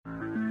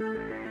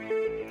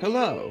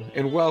Hello,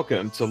 and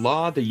welcome to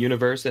Law, the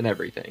Universe, and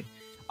Everything.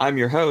 I'm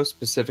your host,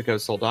 Pacifico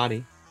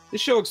Soldati. This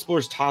show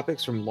explores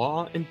topics from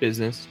law and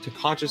business to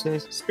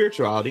consciousness,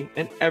 spirituality,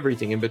 and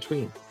everything in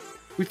between.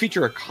 We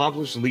feature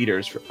accomplished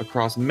leaders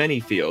across many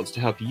fields to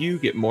help you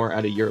get more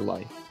out of your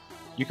life.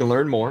 You can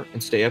learn more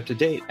and stay up to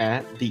date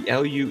at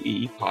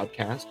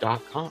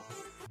theluepodcast.com.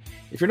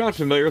 If you're not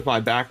familiar with my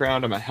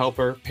background, I'm a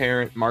helper,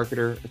 parent,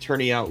 marketer,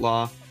 attorney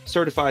outlaw,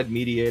 certified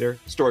mediator,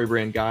 story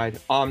brand guide,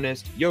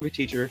 omnist, yoga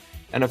teacher,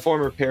 and a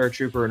former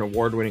paratrooper and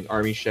award-winning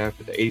Army chef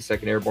with the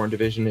 82nd Airborne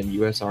Division and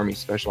U.S. Army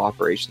Special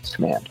Operations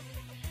Command.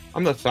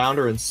 I'm the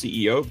founder and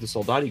CEO of the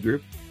Soldati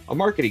Group, a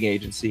marketing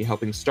agency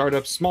helping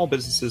startups, small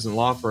businesses, and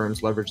law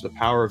firms leverage the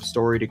power of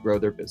story to grow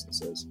their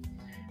businesses.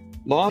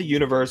 Law, the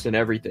Universe, and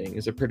Everything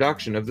is a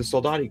production of the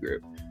Soldati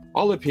Group.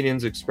 All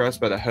opinions expressed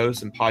by the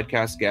hosts and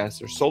podcast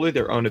guests are solely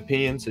their own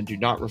opinions and do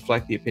not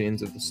reflect the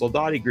opinions of the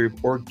Soldati Group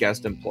or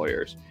guest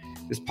employers.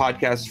 This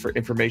podcast is for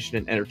information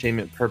and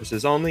entertainment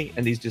purposes only,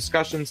 and these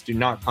discussions do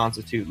not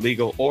constitute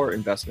legal or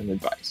investment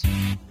advice.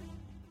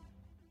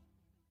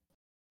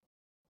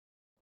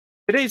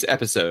 Today's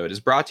episode is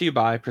brought to you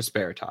by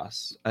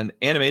Prosperitas, an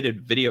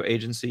animated video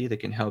agency that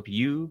can help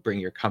you bring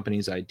your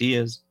company's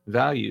ideas,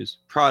 values,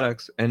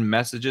 products, and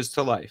messages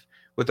to life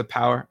with the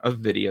power of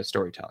video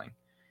storytelling.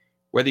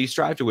 Whether you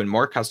strive to win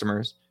more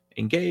customers,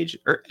 engage,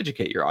 or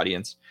educate your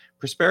audience,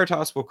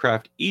 Prosperitas will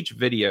craft each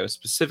video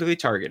specifically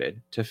targeted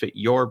to fit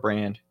your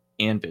brand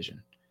and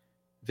vision.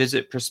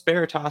 Visit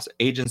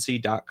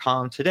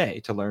Prosperitasagency.com today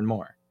to learn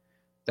more.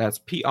 That's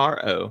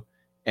Prosperitas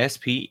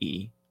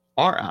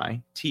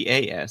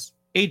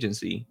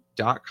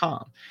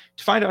agency.com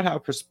to find out how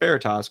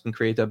Prosperitas can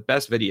create the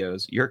best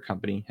videos your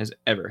company has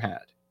ever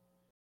had.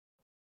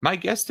 My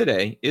guest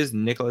today is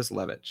Nicholas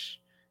Levitch.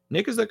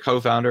 Nick is the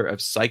co-founder of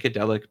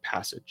Psychedelic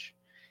Passage.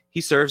 He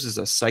serves as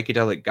a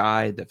psychedelic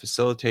guide that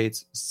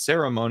facilitates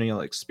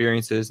ceremonial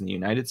experiences in the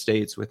United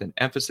States with an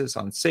emphasis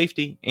on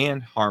safety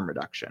and harm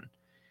reduction.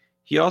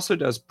 He also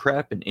does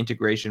prep and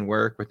integration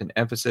work with an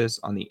emphasis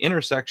on the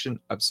intersection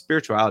of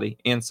spirituality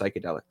and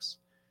psychedelics.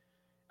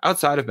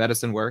 Outside of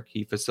medicine work,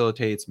 he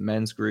facilitates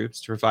men's groups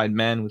to provide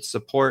men with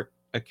support,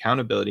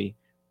 accountability,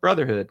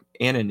 brotherhood,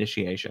 and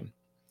initiation.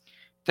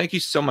 Thank you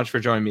so much for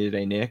joining me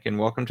today, Nick, and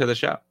welcome to the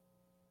show.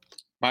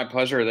 My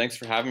pleasure. Thanks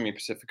for having me,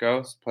 Pacifico.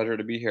 It's a pleasure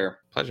to be here.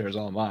 Pleasure is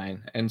all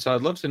mine. And so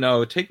I'd love to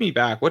know, take me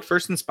back, what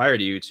first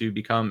inspired you to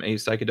become a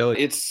psychedelic?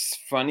 It's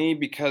funny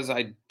because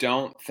I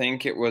don't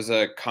think it was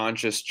a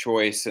conscious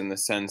choice in the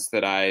sense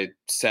that I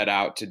set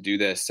out to do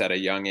this at a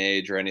young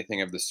age or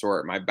anything of the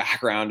sort. My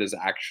background is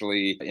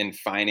actually in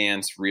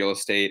finance, real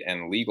estate,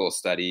 and legal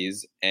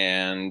studies.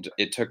 And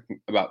it took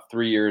about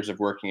 3 years of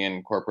working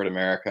in corporate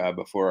America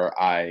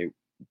before I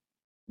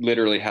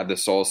literally had the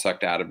soul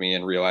sucked out of me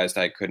and realized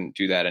I couldn't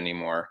do that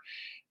anymore.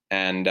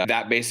 And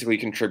that basically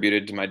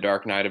contributed to my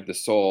dark night of the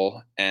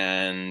soul.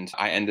 And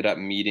I ended up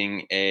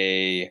meeting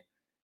a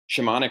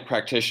shamanic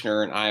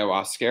practitioner in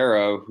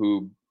ayahuasca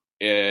who,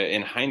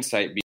 in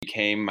hindsight,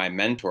 became my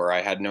mentor.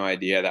 I had no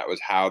idea that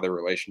was how the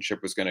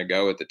relationship was going to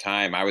go at the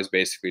time. I was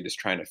basically just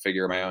trying to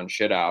figure my own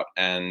shit out.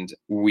 And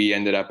we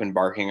ended up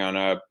embarking on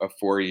a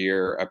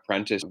 4-year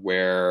apprentice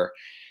where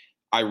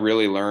I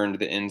really learned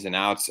the ins and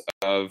outs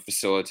of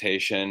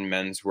facilitation,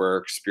 men's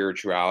work,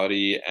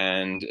 spirituality,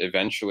 and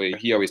eventually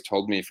he always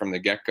told me from the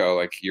get-go,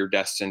 like, you're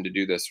destined to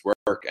do this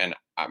work. And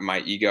my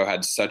ego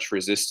had such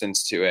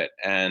resistance to it.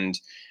 And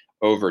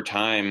over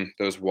time,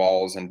 those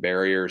walls and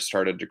barriers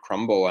started to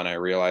crumble. And I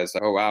realized,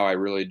 oh, wow, I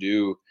really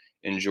do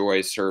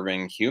enjoy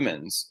serving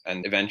humans.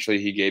 And eventually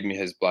he gave me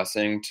his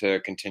blessing to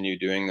continue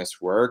doing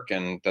this work.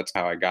 And that's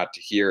how I got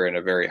to here at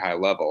a very high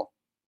level.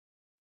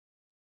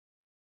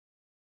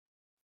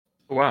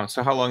 Wow.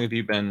 So how long have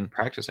you been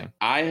practicing?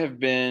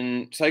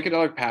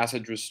 Psychedelic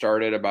Passage was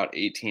started about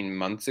 18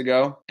 months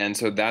ago. And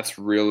so that's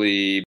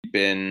really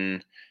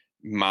been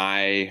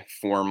my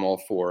formal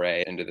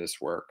foray into this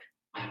work.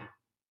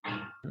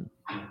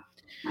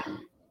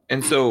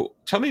 And so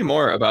tell me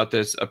more about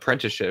this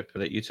apprenticeship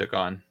that you took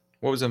on.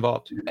 What was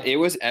involved? It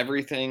was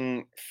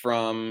everything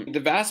from the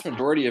vast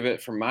majority of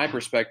it, from my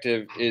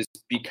perspective, is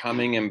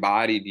becoming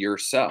embodied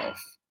yourself.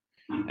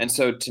 And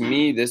so to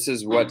me, this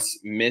is what's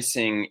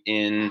missing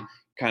in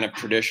kind of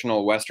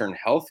traditional Western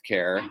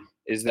healthcare,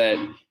 is that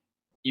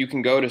you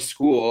can go to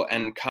school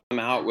and come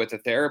out with a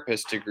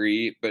therapist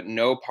degree, but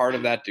no part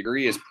of that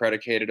degree is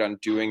predicated on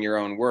doing your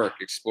own work,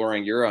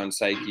 exploring your own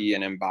psyche,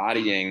 and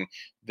embodying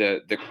the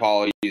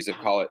qualities of,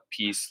 call it,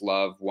 peace,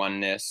 love,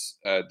 oneness,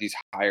 these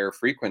higher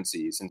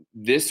frequencies. And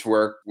this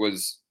work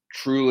was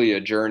truly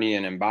a journey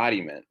and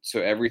embodiment. So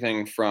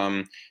everything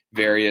from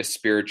various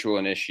spiritual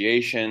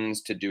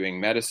initiations to doing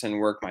medicine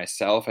work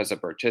myself as a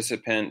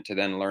participant, to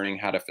then learning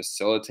how to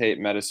facilitate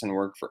medicine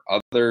work for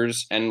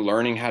others and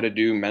learning how to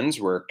do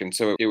men's work. And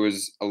so it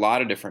was a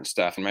lot of different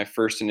stuff. In my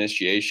first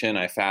initiation,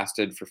 I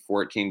fasted for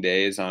 14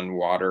 days on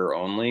water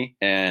only.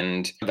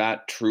 And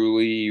that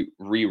truly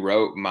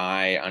rewrote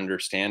my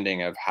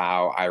understanding of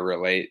how I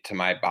relate to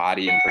my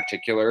body in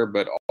particular,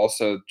 but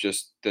also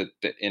just the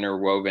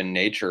interwoven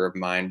nature of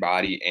mind,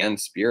 body, and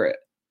spirit.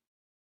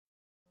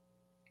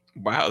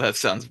 Wow, that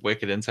sounds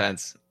wicked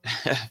intense.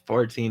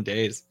 14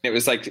 days. It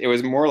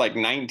was more like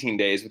 19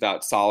 days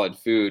without solid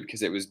food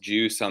because it was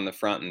juice on the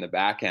front and the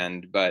back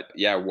end. But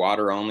yeah,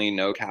 water only,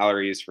 no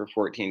calories for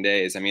 14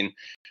 days. I mean,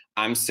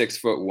 I'm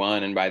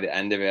 6'1", and by the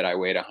end of it, I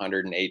weighed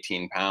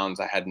 118 pounds.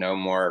 I had no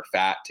more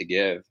fat to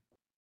give.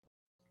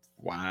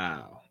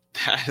 Wow.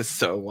 That is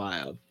so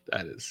wild.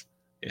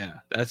 Yeah,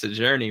 that's a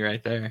journey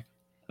right there.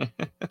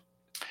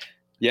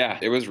 Yeah,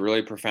 it was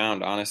really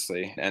profound,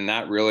 honestly. And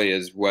that really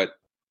is what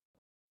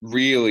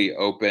really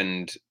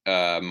opened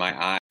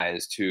my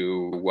eyes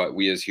to what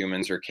we as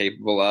humans are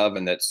capable of,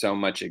 and that so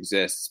much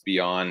exists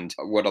beyond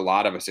what a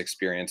lot of us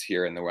experience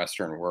here in the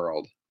Western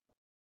world.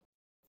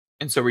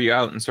 And so were you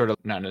out in sort of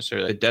not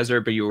necessarily a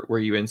desert, but were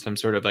you in some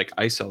sort of like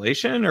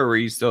isolation, or were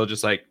you still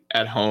just like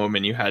at home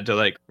and you had to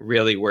like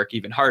really work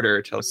even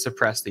harder to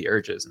suppress the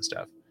urges and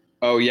stuff?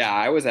 Oh yeah,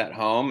 I was at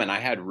home and I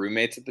had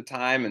roommates at the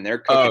time, and they're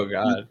cooking Oh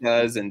God.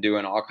 pizzas and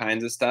doing all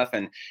kinds of stuff.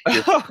 And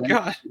your Oh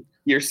God.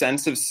 your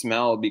sense of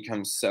smell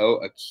becomes so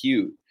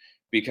acute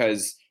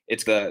because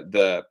it's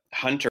the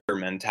hunter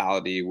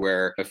mentality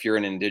where if you're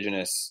an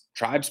indigenous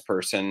tribes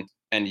person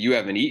and you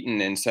haven't eaten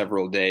in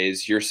several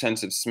days, your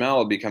sense of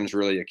smell becomes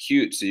really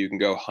acute, so you can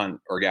go hunt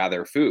or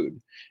gather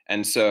food.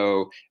 And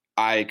so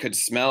I could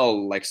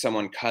smell like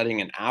someone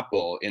cutting an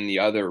apple in the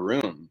other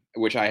room,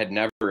 which I had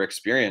never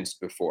experienced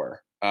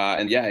before.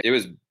 And yeah, it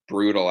was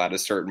brutal at a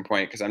certain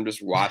point because I'm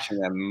just watching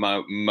them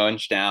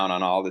munch down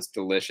on all this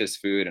delicious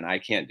food, and I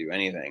can't do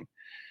anything.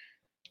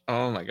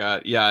 Oh my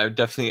God. Yeah,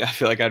 I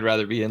feel like I'd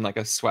rather be in like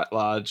a sweat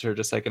lodge or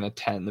just like in a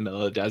tent in the middle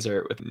of the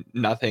desert with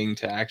nothing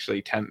to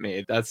actually tempt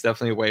me. That's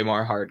definitely way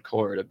more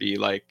hardcore to be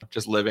like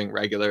just living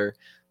regular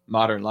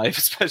modern life,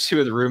 especially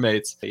with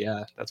roommates. But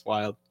yeah, that's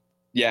wild.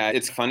 Yeah,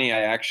 it's funny.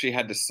 I actually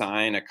had to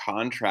sign a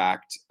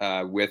contract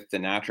with the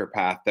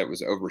naturopath that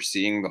was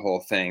overseeing the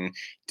whole thing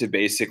to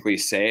basically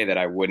say that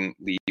I wouldn't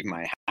leave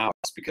my house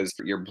because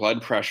your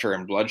blood pressure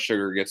and blood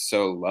sugar gets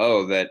so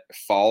low that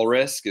fall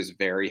risk is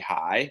very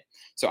high.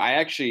 So I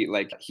actually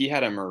like he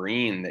had a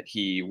Marine that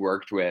he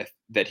worked with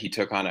that he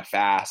took on a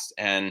fast.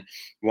 And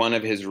one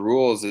of his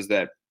rules is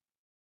that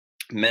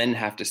men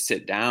have to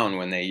sit down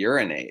when they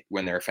urinate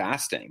when they're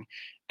fasting.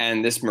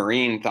 And this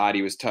Marine thought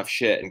he was tough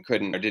shit and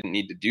couldn't or didn't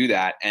need to do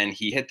that. And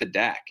he hit the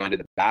deck into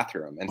the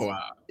bathroom. And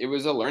Wow. it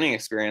was a learning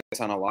experience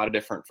on a lot of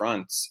different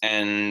fronts.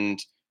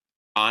 And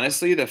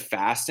honestly, the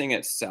fasting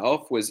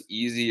itself was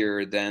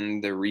easier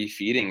than the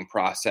refeeding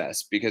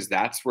process because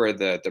that's where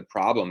the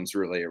problems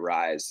really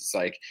arise. It's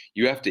like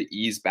you have to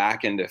ease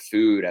back into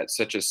food at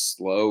such a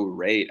slow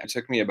rate. It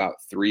took me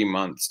about 3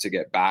 months to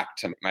get back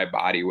to my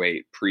body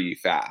weight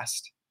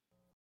pre-fast.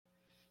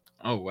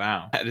 Oh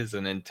wow. That is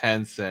an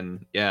intense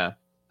and yeah,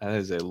 that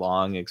is a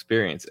long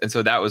experience. And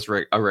so that was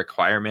a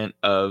requirement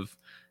of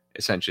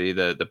essentially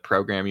the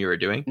program you were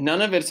doing?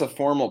 None of it's a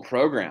formal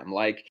program.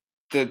 Like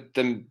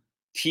the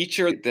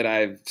teacher that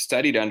I've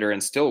studied under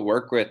and still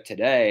work with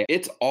today,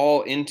 it's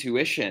all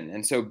intuition.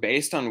 And so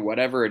based on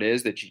whatever it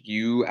is that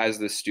you as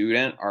the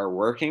student are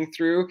working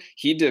through,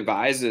 he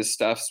devises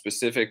stuff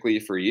specifically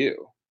for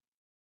you.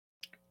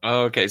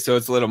 Oh, okay, so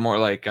it's a little more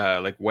like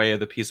Way of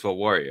the Peaceful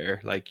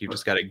Warrior. Like you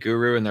just got a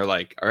guru and they're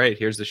like, "All right,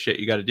 here's the shit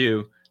you got to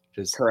do.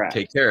 Just Correct.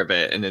 take care of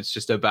it." And it's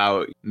just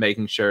about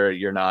making sure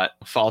you're not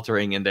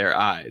faltering in their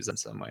eyes in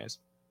some ways.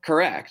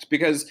 Correct.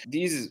 Because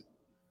these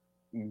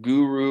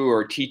guru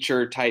or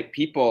teacher type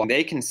people,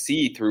 they can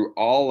see through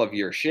all of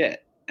your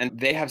shit. And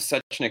they have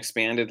such an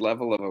expanded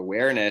level of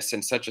awareness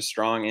and such a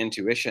strong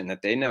intuition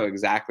that they know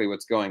exactly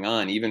what's going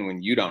on, even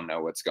when you don't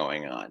know what's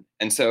going on.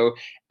 And so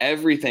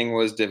everything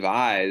was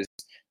devised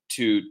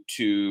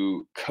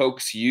to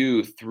coax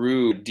you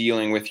through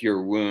dealing with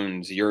your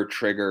wounds, your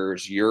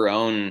triggers, your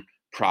own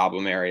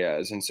problem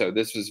areas. And so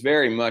this was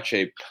very much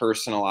a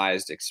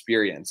personalized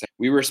experience.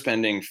 We were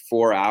spending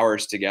 4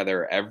 hours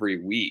together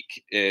every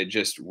week,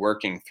 just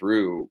working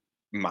through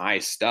my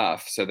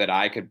stuff so that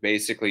I could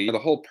basically, the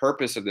whole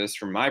purpose of this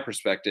from my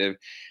perspective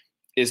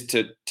is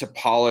to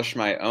polish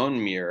my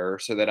own mirror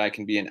so that I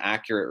can be an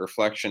accurate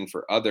reflection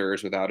for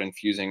others without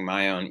infusing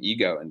my own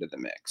ego into the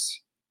mix.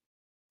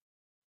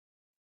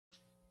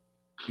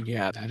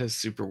 Yeah, that is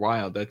super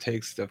wild. That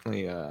takes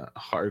definitely a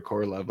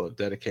hardcore level of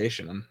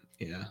dedication.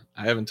 Yeah,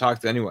 I haven't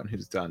talked to anyone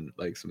who's done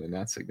like something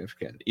that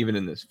significant, even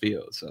in this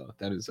field. So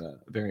that is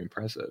very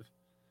impressive.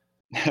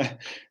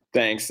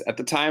 Thanks. At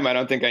the time, I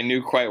don't think I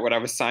knew quite what I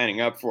was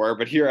signing up for,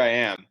 but here I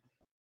am.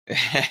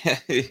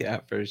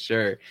 Yeah, for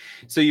sure.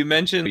 So you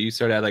mentioned you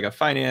sort of had like a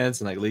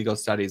finance and like legal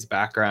studies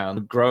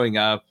background growing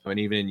up and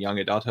even in young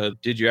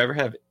adulthood. Did you ever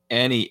have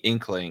any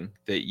inkling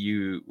that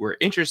you were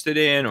interested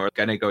in or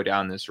going to go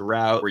down this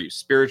route? Were you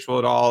spiritual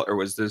at all? Or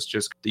was this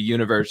just the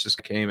universe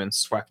just came and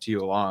swept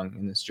you along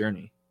in this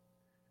journey?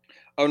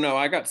 Oh no,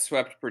 I got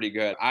swept pretty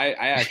good. I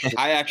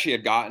actually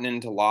had gotten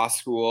into law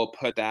school,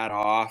 put that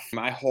off.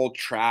 My whole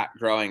track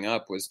growing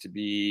up was to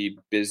be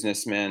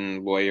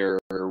businessman, lawyer,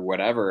 or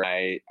whatever.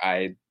 I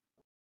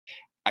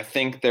I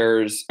think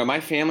my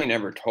family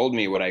never told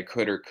me what I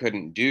could or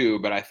couldn't do,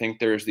 but I think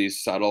there's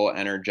these subtle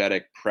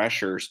energetic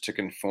pressures to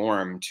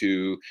conform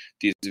to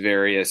these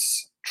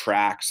various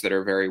tracks that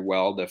are very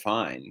well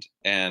defined.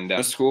 And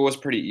school was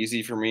pretty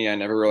easy for me. I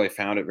never really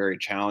found it very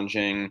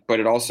challenging, but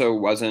it also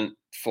wasn't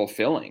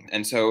fulfilling.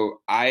 And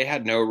so I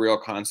had no real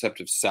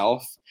concept of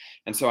self.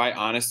 And so I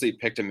honestly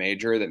picked a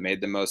major that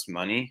made the most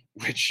money,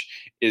 which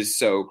is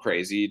so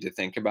crazy to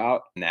think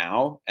about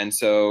now. And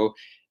so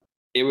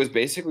it was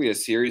basically a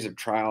series of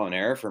trial and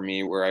error for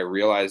me where I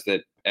realized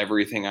that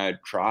everything I had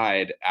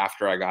tried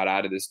after I got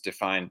out of this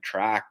defined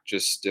track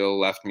just still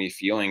left me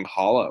feeling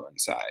hollow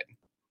inside.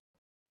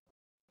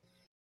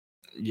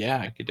 Yeah,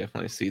 I could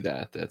definitely see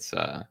that. That's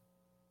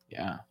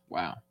yeah,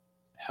 wow.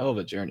 Hell of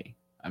a journey.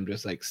 I'm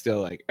just like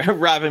still like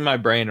wrapping my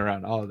brain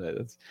around all of it.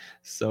 It's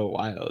so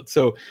wild.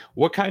 So,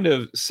 what kind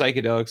of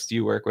psychedelics do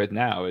you work with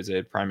now? Is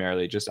it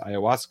primarily just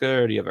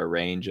ayahuasca, or do you have a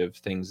range of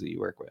things that you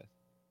work with?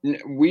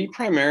 We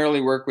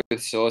primarily work with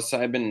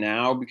psilocybin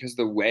now because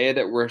the way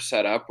that we're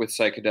set up with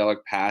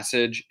psychedelic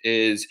passage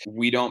is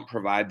we don't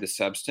provide the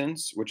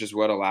substance, which is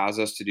what allows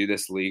us to do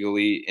this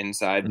legally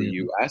inside the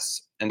Mm.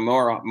 US. And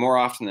more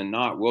often than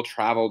not, we'll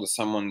travel to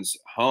someone's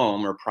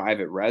home or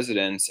private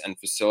residence and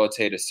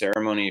facilitate a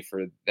ceremony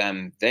for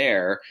them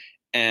there,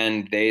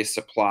 and they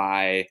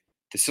supply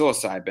the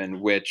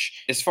psilocybin,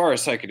 which, as far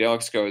as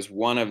psychedelics go, is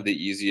one of the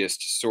easiest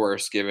to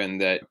source given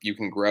that you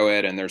can grow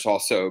it, and there's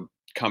also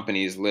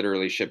companies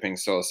literally shipping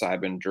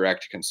psilocybin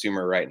direct to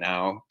consumer right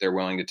now. They're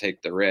willing to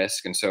take the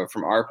risk. And so,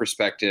 from our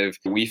perspective,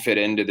 we fit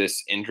into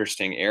this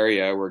interesting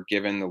area where,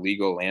 given the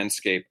legal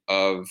landscape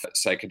of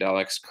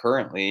psychedelics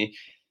currently,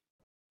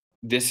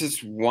 this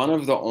is one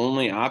of the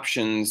only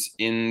options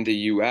in the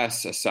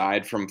US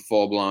aside from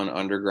full blown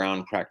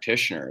underground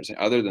practitioners.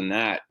 Other than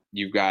that,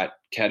 you've got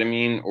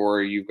ketamine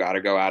or you've got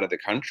to go out of the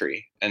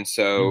country. And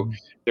so Mhm.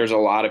 there's a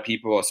lot of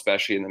people,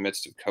 especially in the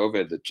midst of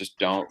COVID, that just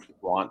don't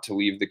want to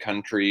leave the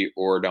country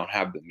or don't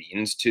have the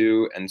means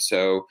to. And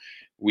so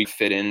we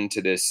fit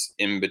into this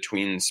in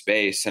between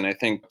space. And I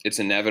think it's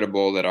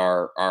inevitable that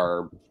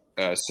our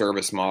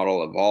service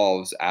model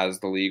evolves as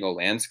the legal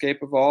landscape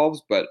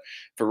evolves. But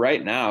for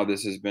right now,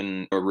 this has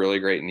been a really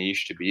great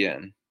niche to be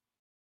in.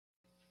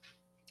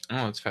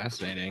 Oh, it's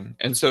fascinating.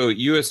 And so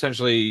you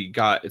essentially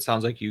got, it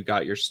sounds like you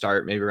got your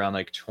start maybe around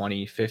like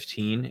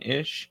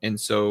 2015-ish. And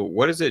so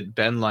what has it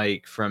been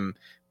like from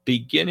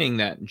beginning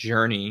that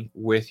journey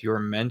with your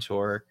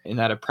mentor in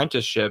that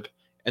apprenticeship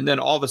and then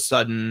all of a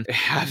sudden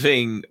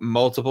having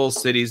multiple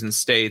cities and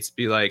states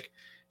be like,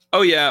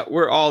 oh yeah,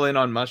 we're all in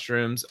on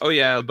mushrooms. Oh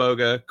yeah,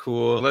 boga,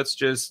 cool. Let's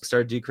just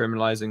start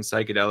decriminalizing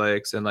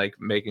psychedelics and like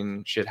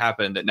making shit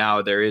happen. That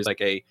now there is like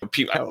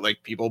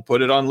like people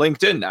put it on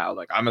LinkedIn now.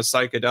 Like I'm a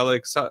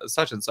psychedelic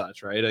such and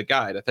such, right? A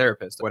guide, a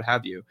therapist, what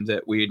have you.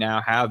 That we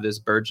now have this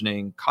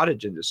burgeoning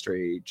cottage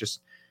industry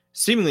just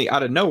seemingly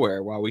out of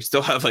nowhere while we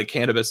still have like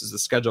cannabis as a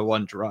Schedule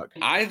One drug.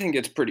 I think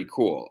it's pretty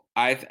cool.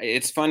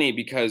 It's funny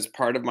because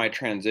part of my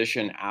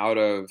transition out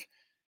of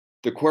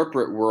the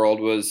corporate world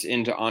was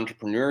into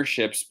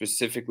entrepreneurship,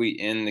 specifically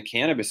in the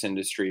cannabis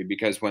industry,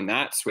 because when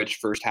that switch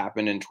first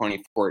happened in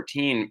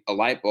 2014, a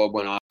light bulb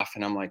went off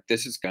and I'm like,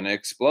 this is going to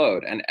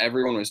explode. And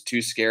everyone was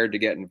too scared to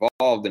get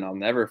involved. And I'll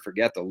never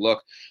forget the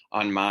look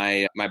on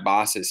my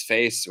boss's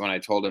face when I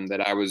told him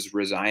that I was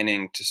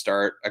resigning to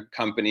start a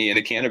company in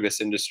the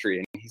cannabis industry.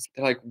 And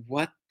they're like,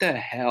 what the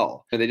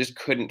hell? They just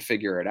couldn't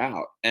figure it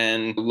out.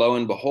 And lo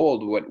and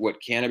behold,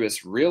 what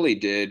cannabis really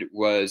did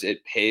was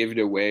it paved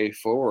a way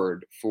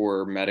forward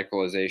for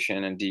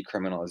medicalization and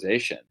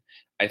decriminalization.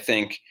 I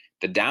think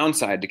the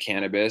downside to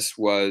cannabis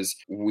was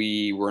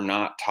we were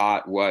not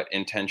taught what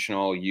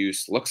intentional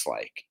use looks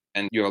like.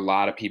 And you have a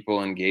lot of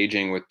people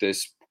engaging with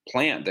this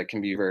plant that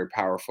can be very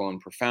powerful and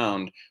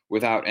profound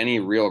without any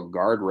real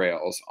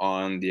guardrails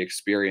on the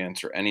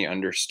experience or any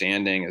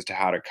understanding as to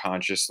how to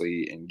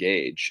consciously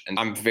engage. And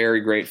I'm very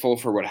grateful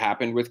for what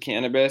happened with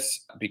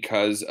cannabis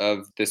because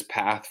of this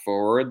path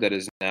forward that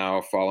is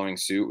now following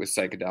suit with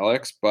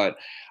psychedelics. But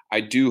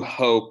I do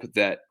hope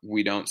that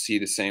we don't see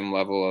the same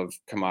level of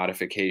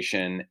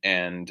commodification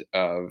and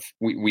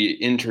we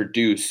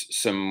introduce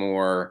some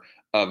more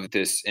of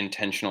this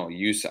intentional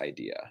use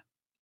idea.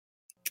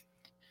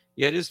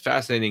 Yeah, it is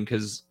fascinating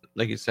because,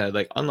 like you said,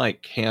 like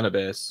unlike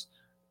cannabis,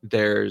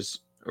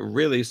 there's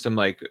really some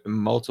like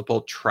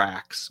multiple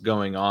tracks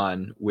going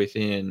on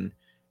within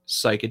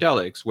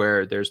psychedelics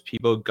where there's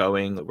people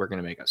going, we're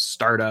going to make a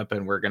startup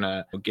and we're going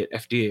to get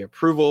FDA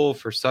approval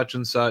for such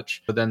and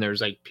such. But then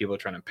there's like people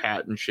trying to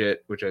patent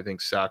shit, which I think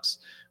sucks.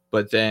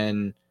 But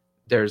then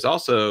there's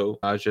also,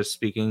 I was just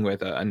speaking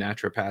with a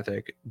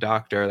naturopathic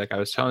doctor, like I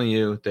was telling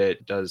you,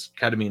 that does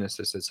ketamine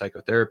assisted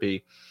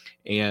psychotherapy.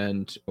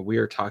 And we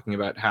were talking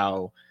about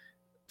how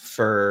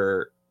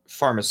for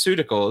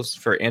pharmaceuticals,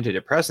 for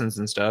antidepressants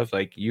and stuff,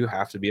 like you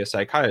have to be a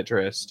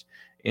psychiatrist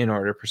in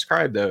order to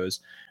prescribe those.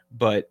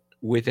 But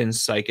within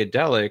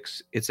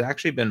psychedelics, it's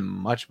actually been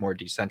much more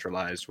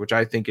decentralized, which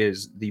I think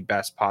is the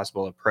best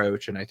possible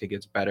approach. And I think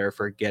it's better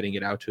for getting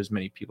it out to as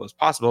many people as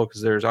possible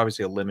because there's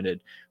obviously a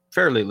limited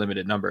fairly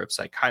limited number of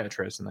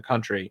psychiatrists in the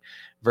country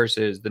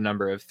versus the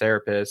number of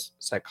therapists,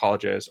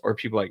 psychologists, or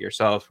people like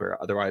yourself who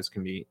are otherwise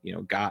can be,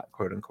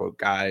 quote unquote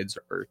guides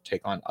or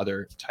take on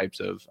other types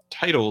of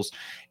titles.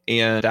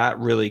 And that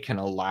really can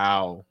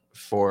allow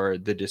for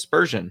the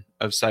dispersion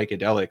of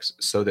psychedelics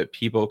so that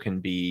people can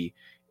be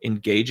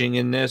engaging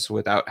in this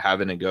without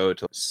having to go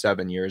to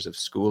 7 years of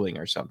schooling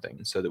or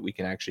something, so that we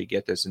can actually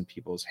get this in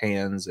people's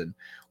hands. And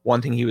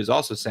one thing he was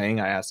also saying,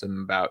 I asked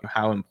him about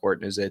how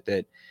important is it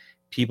that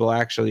people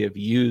actually have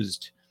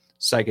used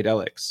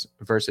psychedelics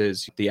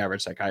versus the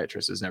average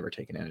psychiatrist has never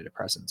taken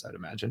antidepressants, I'd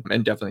imagine.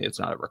 And definitely it's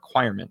not a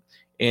requirement.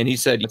 And he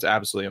said it's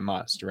absolutely a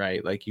must,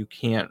 right? Like you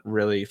can't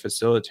really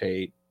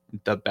facilitate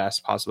the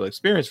best possible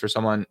experience for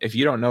someone if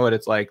you don't know what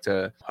it's like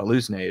to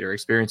hallucinate or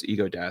experience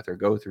ego death or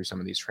go through some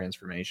of these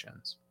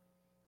transformations.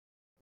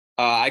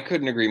 I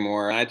couldn't agree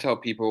more. I tell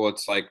people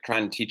it's like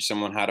trying to teach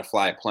someone how to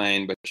fly a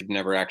plane, but you've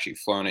never actually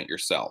flown it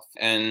yourself.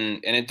 And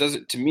it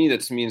doesn't, to me,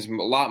 that means a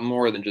lot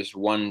more than just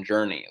one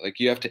journey. Like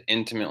you have to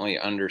intimately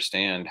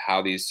understand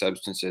how these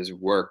substances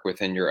work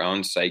within your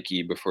own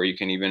psyche before you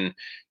can even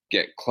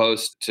get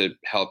close to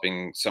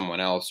helping someone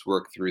else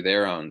work through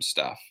their own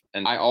stuff.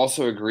 And I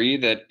also agree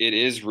that it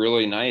is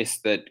really nice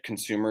that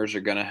consumers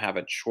are going to have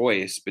a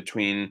choice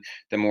between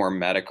the more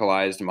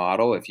medicalized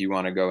model. If you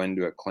want to go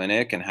into a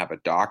clinic and have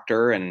a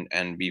doctor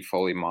and be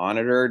fully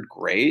monitored,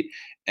 great.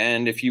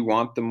 And if you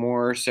want the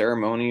more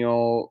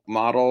ceremonial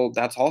model,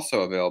 that's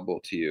also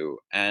available to you.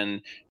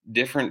 And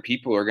different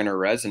people are going to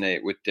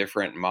resonate with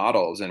different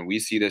models. And we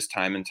see this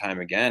time and time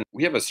again.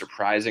 We have a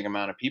surprising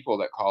amount of people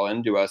that call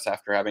into us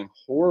after having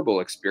horrible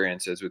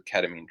experiences with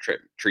ketamine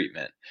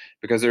treatment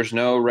because there's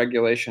no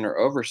regulation or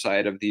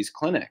oversight of these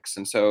clinics.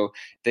 And so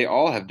they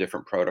all have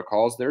different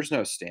protocols. There's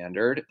no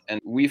standard.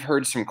 And we've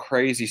heard some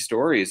crazy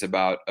stories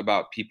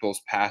about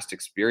people's past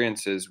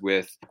experiences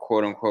with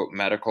quote unquote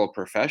medical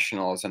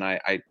professionals. And I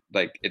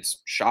like,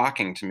 it's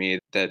shocking to me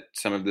that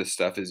some of this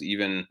stuff is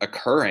even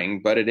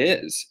occurring, but it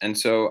is. And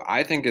so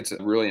I think it's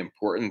really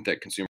important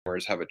that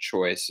consumers have a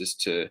choice as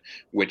to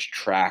which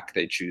track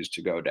they choose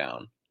to go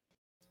down.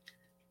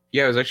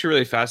 Yeah, it was actually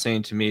really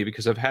fascinating to me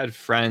because I've had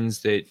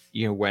friends that,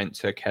 went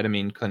to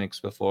ketamine clinics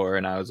before.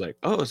 And I was like,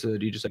 oh, so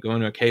do you just like go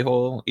into a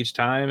K-hole each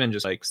time and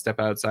just like step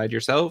outside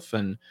yourself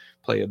and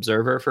play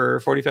observer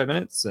for 45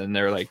 minutes? And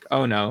they're like,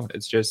 oh no,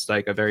 it's just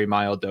like a very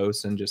mild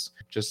dose and just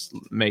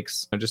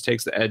takes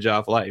the edge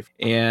off life.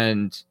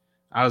 And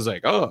I was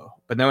like, oh,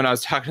 but then when I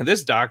was talking to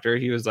this doctor,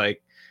 he was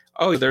like,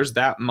 oh, there's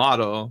that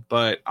model,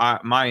 but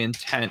my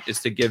intent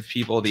is to give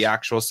people the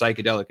actual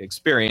psychedelic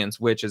experience,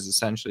 which is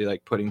essentially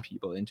like putting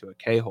people into a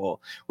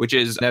K-hole,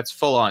 that's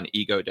full on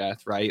ego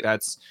death, right?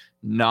 That's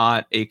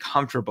not a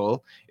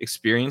comfortable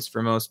experience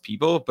for most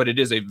people, but it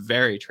is a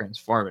very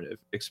transformative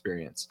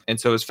experience. And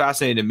so it's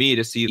fascinating to me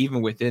to see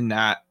even within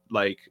that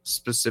like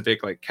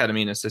specific like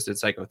ketamine assisted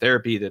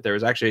psychotherapy that there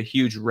was actually a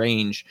huge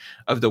range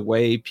of the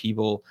way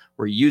people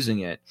were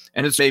using it.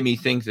 And it's made me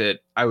think that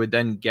I would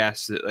then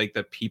guess that like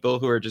the people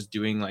who are just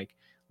doing like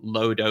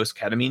low dose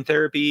ketamine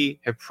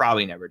therapy have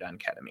probably never done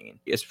ketamine.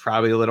 It's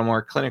probably a little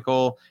more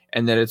clinical,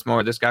 and that it's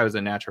more, this guy was a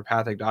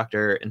naturopathic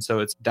doctor. And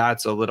so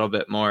that's a little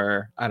bit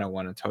more, I don't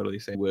want to totally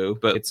say woo,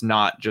 but it's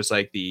not just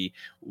like the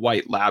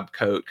white lab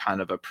coat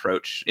kind of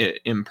approach,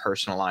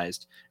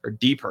 impersonalized or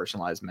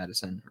depersonalized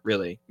medicine,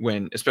 really,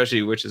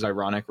 especially, which is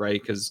ironic, right?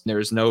 Because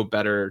there's no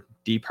better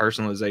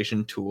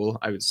depersonalization tool,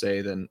 I would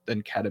say, than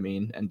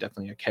ketamine, and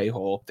definitely a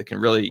K-hole that can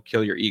really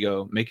kill your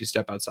ego, make you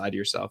step outside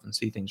yourself and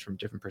see things from a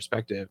different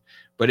perspective.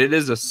 But it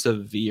is a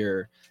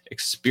severe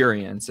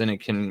experience, and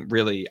it can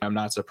really, I'm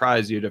not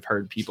surprised you'd have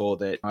heard people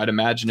that I'd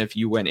imagine if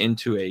you went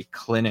into a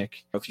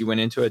clinic, if you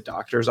went into a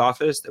doctor's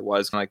office that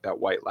was like that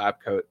white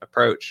lab coat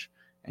approach,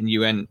 and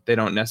they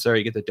don't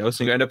necessarily get the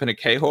dosing, you end up in a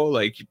K-hole,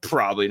 like you're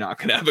probably not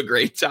going to have a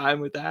great time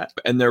with that.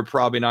 And they're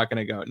probably not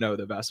going to go, no,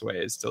 the best way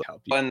is to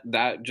help you. And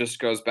that just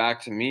goes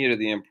back to me to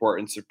the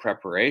importance of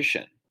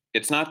preparation.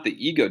 It's not the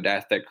ego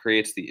death that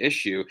creates the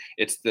issue.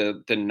 It's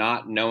the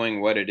not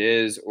knowing what it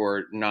is,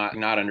 or not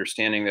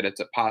understanding that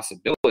it's a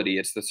possibility.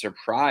 It's the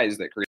surprise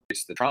that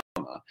creates the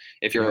trauma.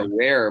 If you're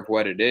aware of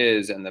what it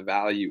is and the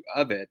value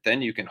of it,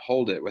 then you can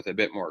hold it with a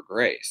bit more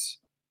grace.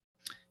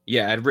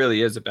 Yeah, it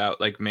really is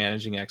about like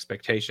managing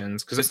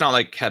expectations, because it's not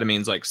like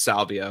ketamine's like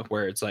salvia,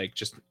 where it's like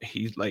just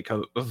he's like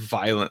a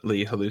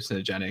violently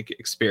hallucinogenic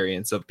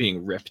experience of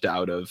being ripped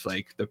out of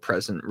like the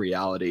present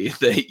reality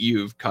that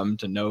you've come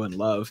to know and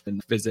love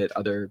and visit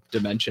other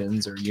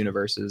dimensions or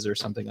universes or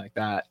something like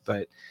that.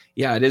 But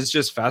yeah, it is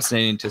just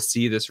fascinating to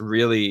see this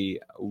really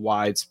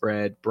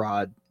widespread,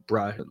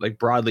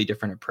 broadly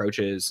different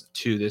approaches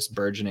to this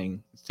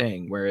burgeoning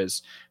thing.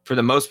 Whereas for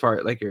the most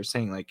part, like you're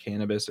saying, like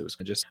cannabis, it was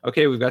just,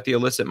 okay, we've got the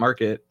illicit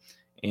market,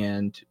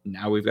 and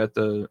now we've got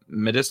the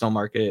medicinal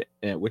market,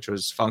 which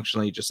was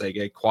functionally just like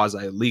a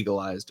quasi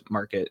legalized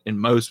market in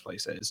most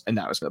places. And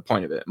that was the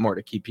point of it, more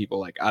to keep people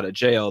like out of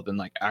jail than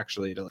like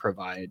actually to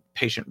provide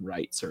patient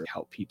rights or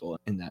help people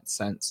in that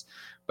sense.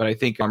 But I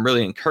think I'm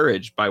really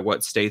encouraged by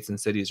what states and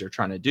cities are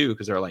trying to do,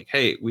 because they're like,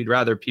 hey, we'd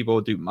rather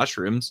people do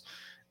mushrooms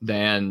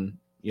than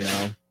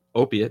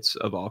opiates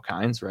of all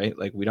kinds, right?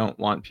 Like we don't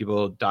want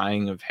people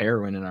dying of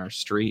heroin in our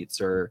streets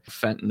or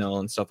fentanyl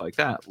and stuff like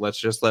that. Let's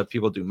just let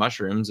people do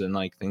mushrooms and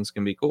like things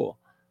can be cool.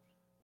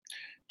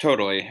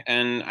 Totally.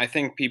 And I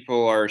think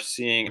people are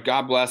seeing,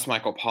 God bless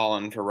Michael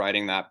Pollan for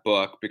writing that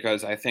book,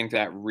 because I think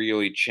that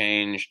really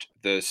changed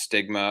the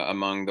stigma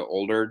among the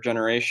older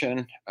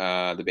generation,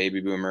 the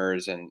baby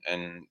boomers and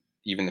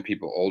even the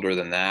people older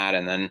than that.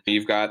 And then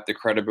you've got the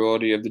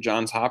credibility of the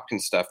Johns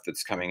Hopkins stuff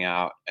that's coming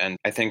out. And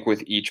I think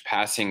with each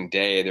passing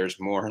day, there's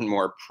more and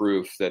more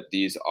proof that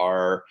these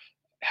are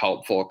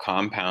helpful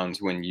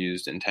compounds when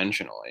used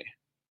intentionally.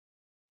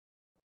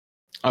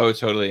 Oh,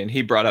 totally. And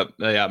he brought up,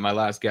 yeah, my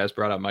last guest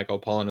brought up Michael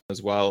Pollan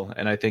as well.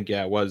 And I think,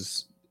 yeah,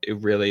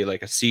 it really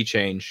like a sea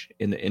change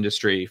in the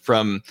industry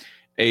from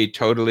a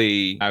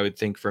totally, I would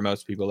think for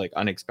most people, like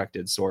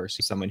unexpected source,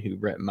 someone who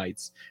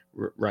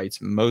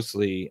writes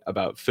mostly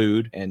about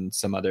food and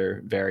some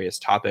other various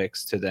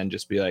topics, to then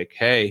just be like,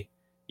 hey,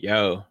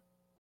 yo,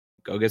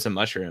 go get some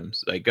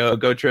mushrooms, like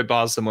go trip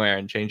balls somewhere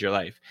and change your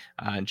life,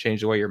 and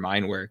change the way your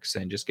mind works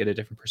and just get a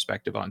different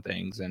perspective on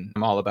things. And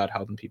I'm all about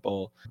helping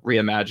people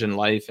reimagine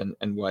life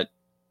and what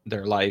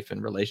their life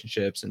and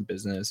relationships and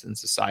business and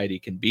society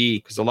can be,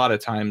 because a lot of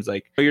times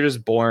like you're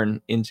just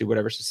born into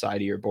whatever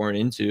society you're born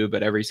into,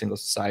 but every single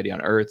society on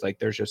earth, like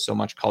there's just so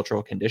much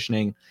cultural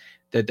conditioning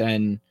that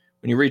then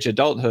when you reach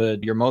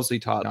adulthood, you're mostly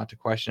taught not to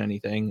question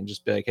anything and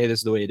just be like, hey, this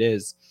is the way it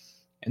is.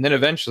 And then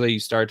eventually you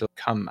start to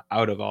come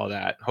out of all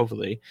that,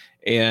 hopefully,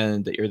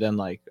 and that you're then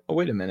like, oh,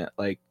 wait a minute,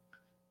 like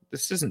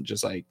this isn't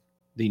just like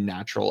the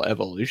natural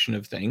evolution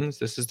of things.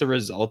 This is the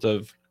result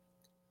of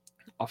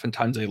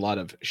oftentimes a lot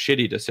of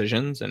shitty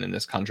decisions, and in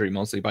this country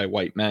mostly by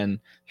white men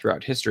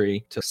throughout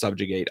history, to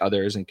subjugate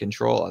others and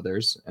control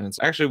others. And it's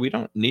actually, we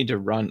don't need to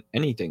run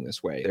anything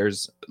this way.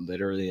 There's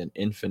literally an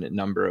infinite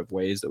number of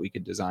ways that we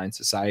could design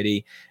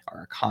society,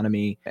 our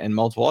economy, and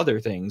multiple other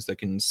things that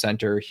can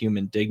center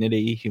human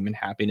dignity, human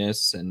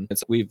happiness. And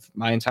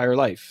my entire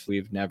life,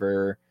 we've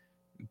never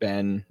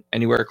been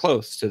anywhere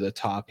close to the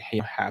top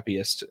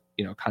happiest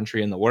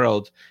country in the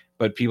world,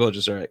 but people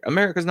just are like,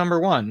 America's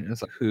number one. And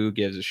it's like, who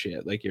gives a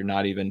shit? Like, you're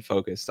not even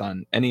focused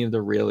on any of the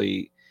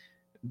really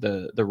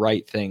the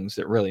right things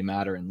that really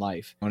matter in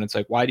life. When it's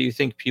like, why do you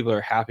think people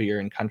are happier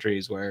in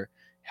countries where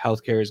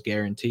healthcare is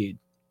guaranteed?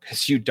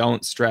 Because you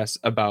don't stress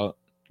about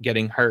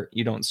getting hurt.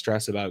 You don't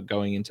stress about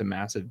going into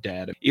massive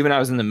debt. Even I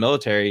was in the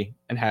military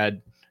and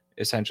had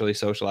essentially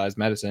socialized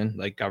medicine,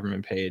 like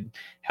government paid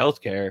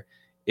healthcare.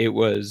 It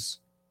was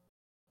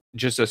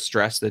just a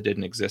stress that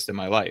didn't exist in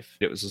my life.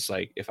 It was just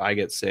like, if I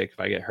get sick, if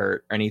I get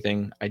hurt or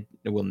anything, I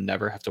will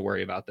never have to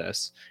worry about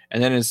this.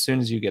 And then as soon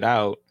as you get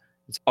out,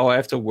 it's, oh, I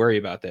have to worry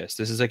about this.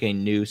 This is like a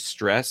new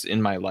stress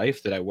in my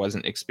life that I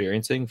wasn't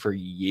experiencing for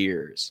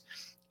years.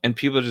 And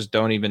people just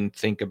don't even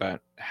think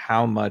about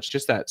how much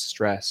just that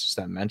stress, just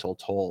that mental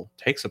toll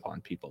takes upon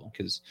people,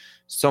 because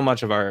so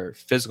much of our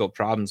physical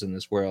problems in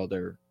this world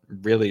are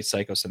really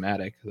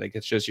psychosomatic. Like,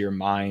 it's just your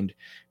mind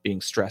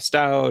being stressed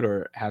out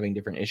or having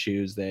different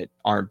issues that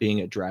aren't being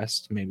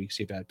addressed, maybe because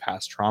you've had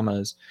past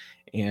traumas,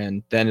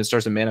 and then it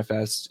starts to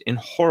manifest in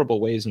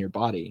horrible ways in your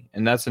body.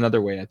 And that's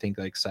another way I think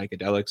like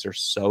psychedelics are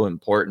so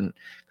important,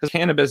 because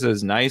cannabis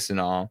is nice and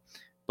all,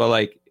 but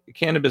like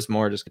cannabis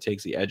more just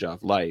takes the edge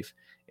off life.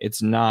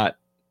 It's not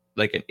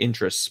like an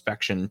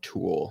introspection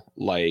tool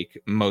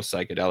like most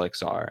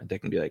psychedelics are. They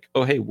can be like,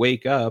 oh, hey,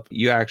 wake up,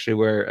 you actually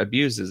were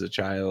abused as a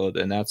child,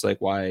 and that's like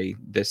why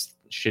this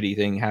shitty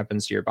thing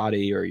happens to your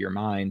body or your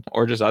mind,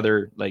 or just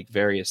other like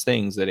various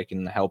things that it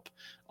can help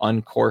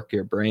uncork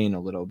your brain a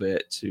little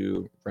bit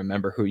to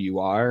remember who you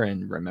are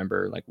and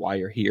remember like why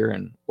you're here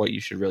and what you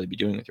should really be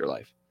doing with your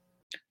life.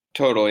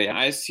 Totally.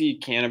 I see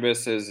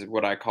cannabis as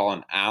what I call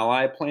an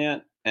ally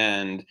plant,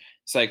 and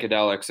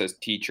psychedelics as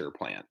teacher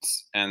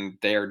plants. And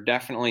they are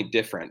definitely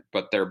different,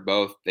 but they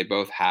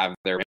both have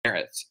their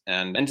merits.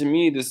 And to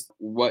me, this,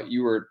 what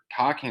you were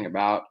talking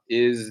about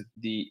is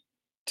the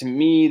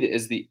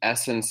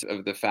essence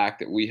of the fact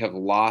that we have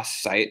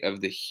lost sight of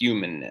the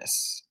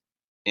humanness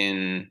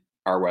in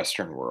our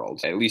Western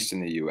world, at least in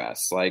the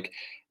US. Like,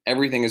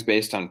 everything is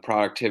based on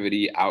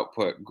productivity,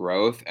 output,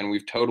 growth, and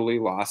we've totally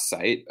lost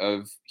sight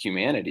of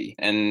humanity.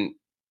 And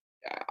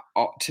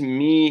to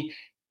me,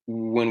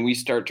 when we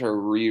start to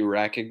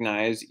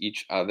re-recognize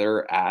each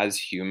other as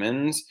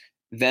humans,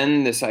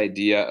 then this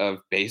idea of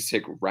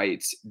basic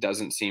rights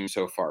doesn't seem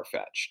so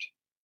far-fetched.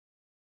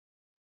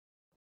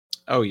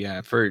 Oh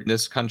yeah, for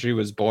this country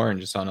was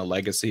born just on a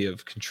legacy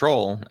of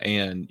control,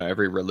 and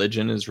every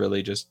religion is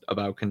really just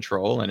about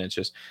control, and it's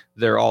just,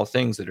 they're all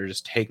things that are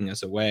just taking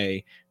us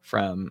away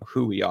from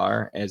who we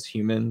are as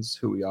humans,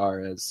 who we are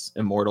as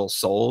immortal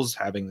souls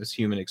having this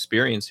human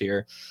experience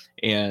here.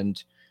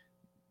 And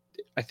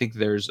I think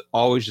there's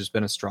always just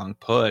been a strong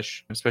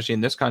push, especially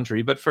in this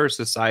country, but for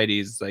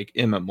societies like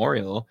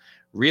immemorial,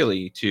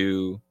 really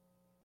to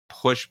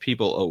push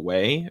people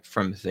away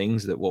from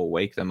things that will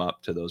wake them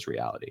up to those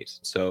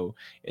realities. So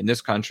in this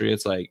country,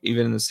 it's like,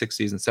 even in the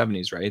 60s and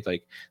 70s, right?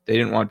 Like, they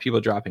didn't want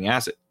people dropping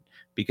acid,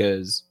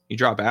 because you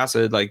drop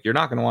acid, like, you're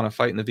not going to want to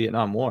fight in the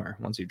Vietnam War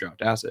once you've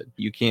dropped acid.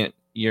 You can't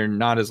you're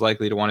not as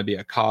likely to want to be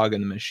a cog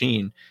in the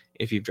machine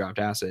if you've dropped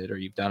acid or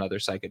you've done other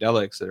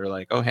psychedelics that are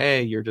like, oh,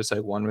 hey, you're just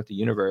like one with the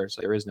universe.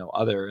 There is no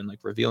other. And like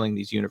revealing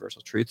these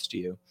universal truths to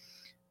you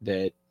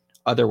that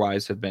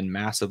otherwise have been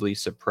massively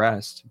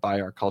suppressed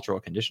by our cultural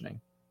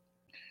conditioning.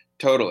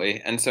 Totally.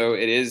 And so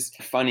it is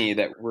funny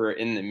that we're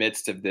in the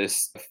midst of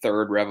this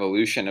third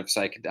revolution of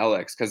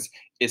psychedelics because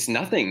it's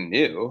nothing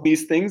new.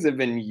 These things have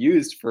been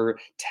used for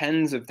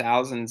tens of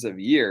thousands of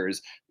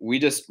years. We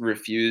just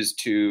refuse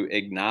to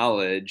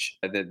acknowledge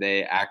that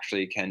they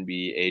actually can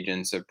be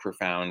agents of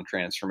profound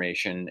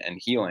transformation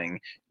and healing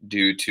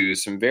due to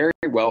some very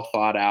well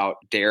thought out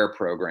DARE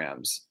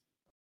programs.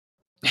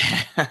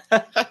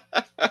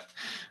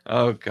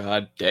 Oh,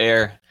 God,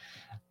 DARE.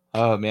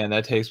 Oh man,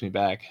 that takes me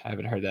back. I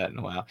haven't heard that in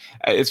a while.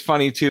 It's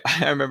funny too.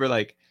 I remember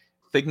like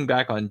thinking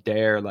back on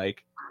DARE,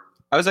 like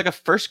I was like a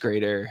first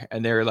grader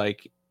and they were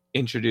like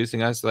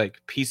introducing us to,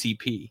 like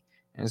PCP.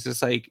 And it's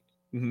just like,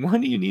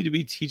 what do you need to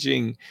be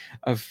teaching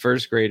a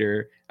first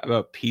grader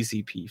about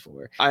PCP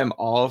for? I'm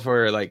all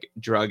for like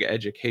drug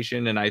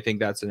education. And I think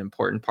that's an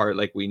important part.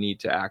 Like we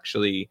need to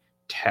actually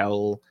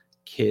tell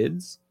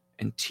kids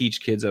and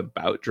teach kids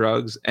about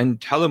drugs and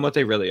tell them what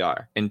they really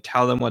are and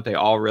tell them what they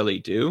all really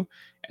do.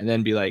 And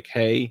then be like,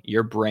 hey,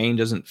 your brain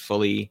doesn't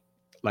fully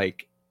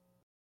like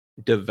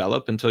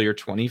develop until you're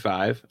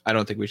 25. I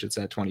don't think we should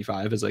set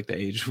 25 as like the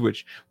age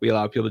which we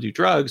allow people to do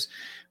drugs.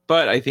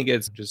 But I think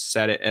it's just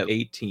set it at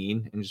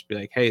 18 and just be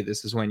like, hey,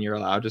 this is when you're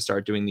allowed to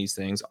start doing these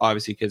things.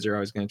 Obviously, kids are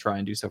always going to try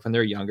and do stuff when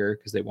they're younger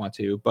because they want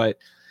to. But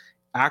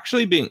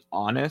actually being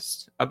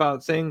honest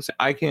about things,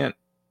 I can't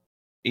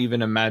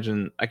even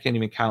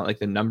count like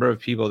the number of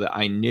people that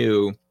I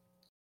knew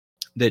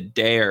that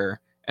DARE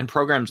and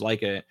programs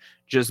like it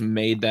just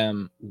made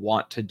them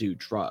want to do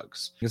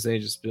drugs because they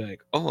just be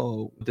like,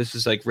 oh, this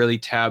is like really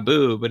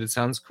taboo, but it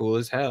sounds cool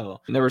as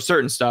hell. And there were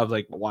certain stuff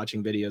like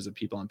watching videos of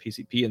people on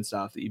PCP and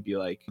stuff that you'd be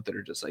like, that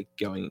are just like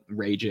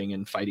raging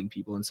and fighting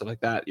people and stuff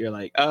like that. You're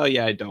like, oh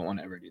yeah, I don't want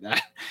to ever do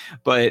that.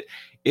 But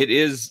it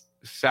is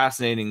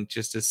fascinating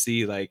just to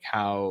see like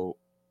how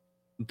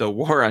the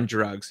war on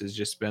drugs has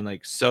just been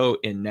like so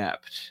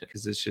inept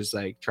because it's just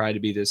like try to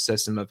be this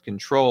system of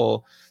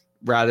control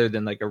rather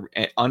than like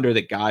under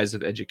the guise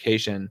of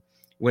education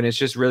when it's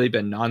just really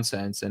been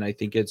nonsense. And I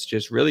think it's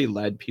just really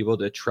led people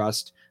to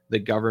trust the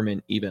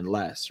government even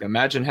less.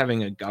 Imagine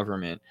having a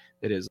government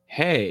that is,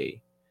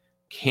 hey,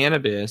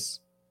 cannabis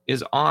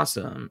is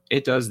awesome.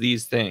 It does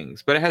these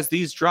things, but it has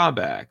these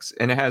drawbacks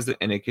and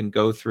it can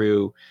go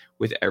through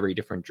with every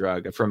different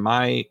drug. From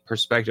my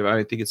perspective,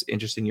 I think it's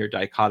interesting your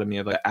dichotomy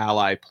of the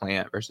ally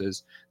plant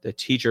versus the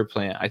teacher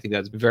plant. I think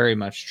that's very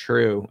much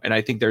true. And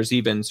I think there's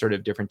even sort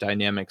of different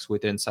dynamics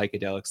within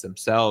psychedelics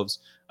themselves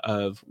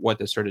of what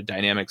the sort of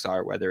dynamics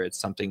are, whether it's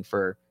something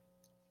for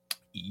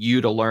you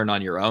to learn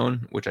on your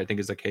own, which I think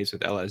is the case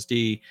with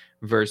LSD,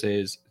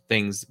 versus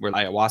things where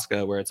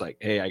ayahuasca, where it's like,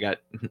 hey,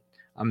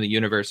 I'm the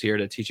universe here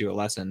to teach you a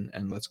lesson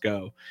and let's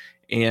go.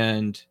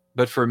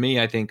 But for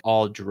me, I think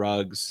all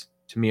drugs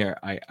to me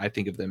I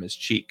think of them as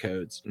cheat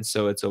codes. And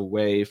so it's a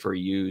way for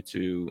you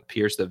to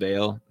pierce the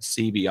veil,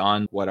 see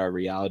beyond what our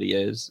reality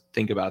is,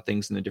 think about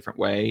things in a different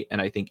way.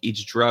 And I think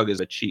each drug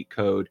is a cheat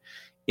code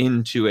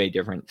into a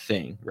different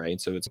thing, right?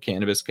 So it's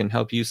cannabis can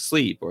help you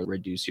sleep or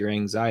reduce your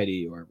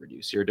anxiety or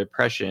reduce your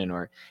depression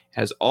or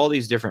has all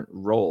these different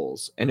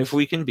roles. And if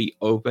we can be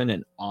open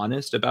and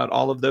honest about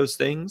all of those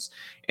things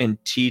and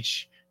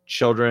teach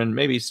children,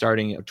 maybe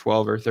starting at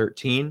 12 or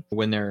 13,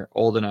 when they're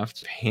old enough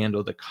to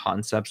handle the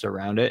concepts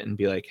around it and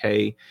be like,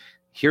 hey,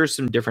 here's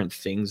some different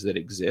things that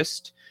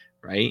exist,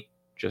 right?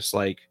 Just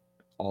like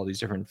all these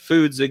different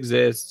foods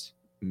exist,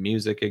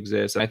 music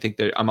exists. I think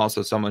that I'm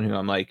also someone who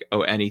I'm like,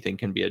 oh, anything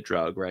can be a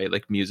drug, right?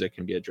 Like music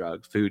can be a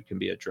drug, food can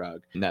be a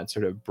drug, in that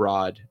sort of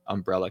broad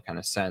umbrella kind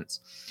of sense.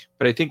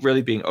 But I think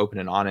really being open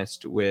and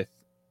honest with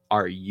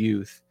our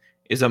youth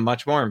is a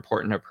much more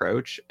important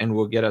approach and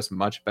will get us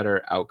much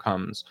better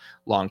outcomes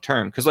long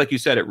term. Because like you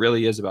said, it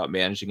really is about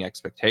managing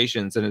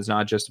expectations, and it's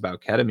not just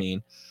about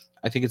ketamine.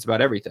 I think it's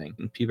about everything.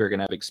 And people are going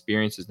to have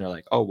experiences and they're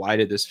like, oh, why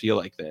did this feel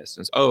like this?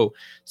 And oh,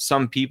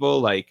 some people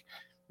like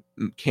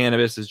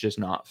cannabis is just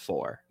not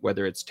for,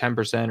 whether it's 10%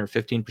 or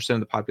 15% of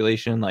the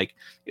population, like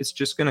it's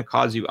just going to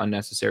cause you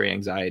unnecessary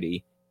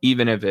anxiety,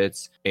 even if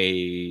it's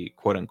a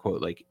quote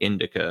unquote like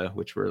indica,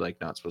 which we're like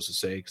not supposed to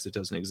say because it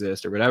doesn't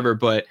exist or whatever.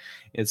 But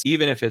it's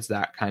even if it's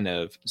that kind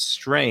of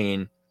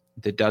strain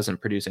that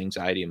doesn't produce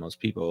anxiety in most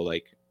people,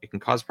 like it can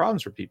cause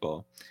problems for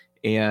people.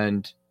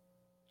 And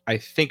I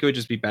think it would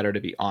just be better to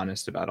be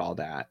honest about all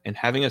that. And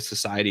having a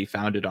society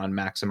founded on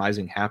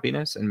maximizing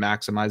happiness and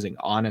maximizing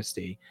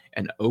honesty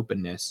and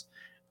openness,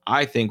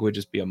 I think would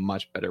just be a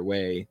much better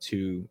way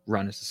to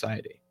run a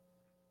society.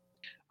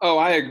 Oh,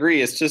 I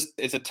agree. It's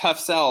a tough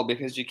sell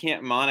because you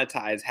can't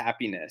monetize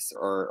happiness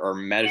or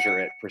measure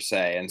it per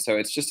se. And so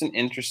it's just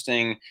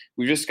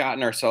we've just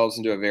gotten ourselves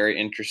into a very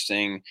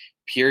interesting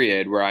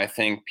period where I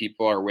think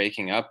people are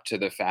waking up to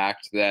the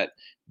fact that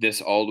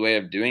this old way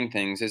of doing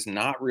things is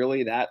not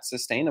really that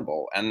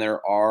sustainable. And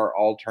there are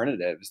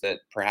alternatives that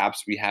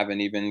perhaps we haven't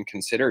even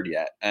considered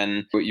yet.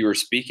 And what you were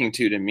speaking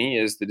to me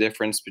is the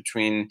difference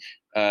between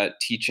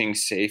teaching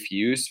safe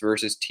use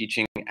versus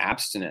teaching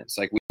abstinence.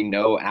 Like, we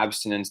know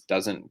abstinence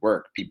doesn't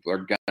work. People are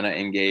going to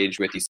engage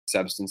with these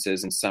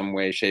substances in some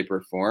way, shape,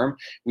 or form.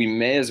 We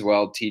may as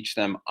well teach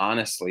them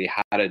honestly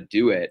how to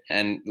do it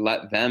and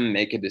let them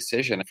make a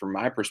decision. From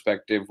my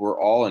perspective,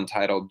 we're all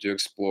entitled to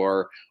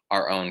explore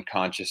our own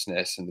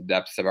consciousness and the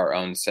depths of our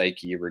own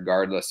psyche,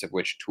 regardless of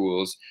which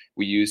tools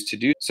we use to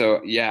do so.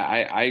 Yeah,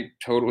 I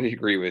totally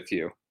agree with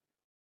you.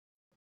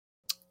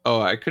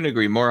 Oh, I couldn't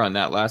agree more on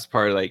that last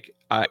part. Like,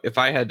 if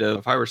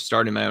I were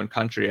starting my own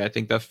country, I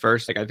think the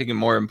first, like, I think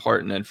more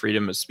important than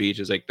freedom of speech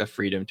is like the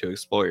freedom to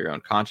explore your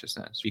own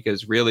consciousness,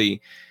 because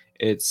really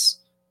it's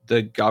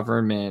the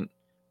government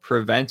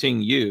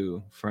preventing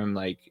you from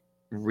like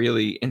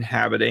really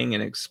inhabiting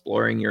and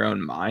exploring your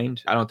own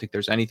mind. I don't think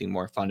there's anything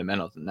more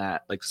fundamental than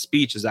that. Like,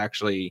 speech is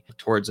actually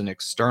towards an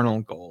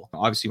external goal.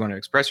 Obviously, you want to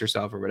express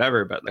yourself or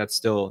whatever, but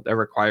that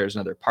requires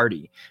another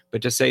party.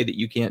 But to say that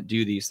you can't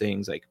do these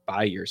things like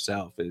by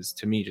yourself is,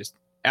 to me, just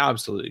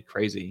absolutely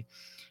crazy.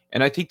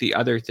 And I think the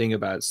other thing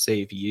about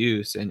safe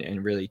use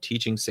and really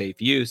teaching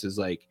safe use is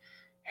like,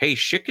 hey,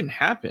 shit can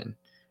happen,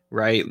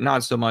 right?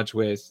 Not so much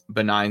with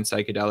benign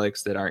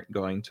psychedelics that aren't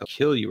going to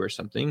kill you or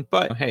something,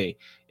 but hey,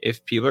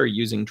 if people are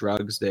using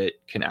drugs that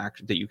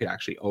you could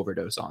actually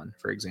overdose on,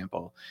 for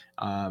example,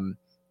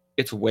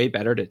 it's way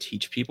better to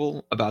teach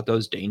people about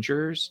those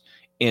dangers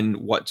and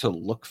what to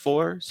look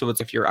for. So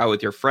it's, if you're out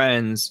with your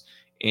friends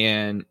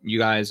and you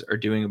guys are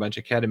doing a bunch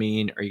of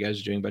ketamine, or you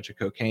guys are doing a bunch of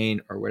cocaine,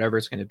 or whatever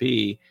it's going to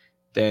be,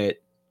 that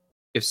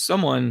if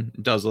someone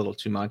does a little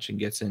too much and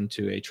gets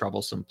into a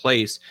troublesome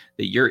place,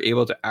 that you're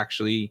able to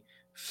actually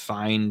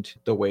find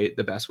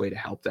the best way to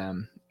help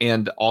them,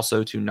 and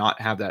also to not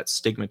have that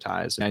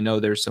stigmatized. And I know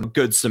there's some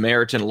good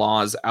Samaritan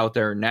laws out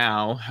there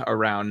now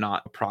around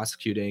not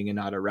prosecuting and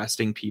not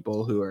arresting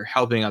people who are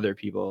helping other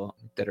people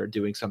that are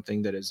doing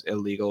something that is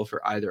illegal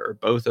for either or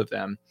both of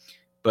them.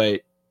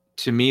 But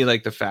to me,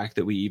 like, the fact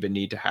that we even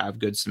need to have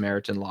good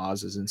Samaritan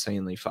laws is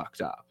insanely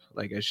fucked up.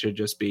 Like, it should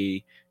just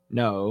be,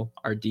 no,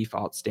 our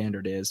default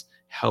standard is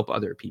help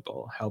other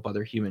people, help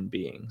other human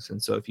beings.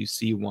 And so if you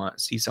see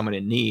someone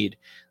in need,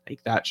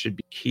 like, that should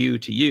be cue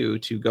to you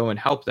to go and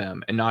help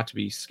them, and not to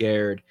be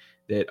scared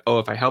that, oh,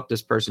 if I help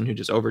this person who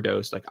just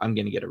overdosed, like, I'm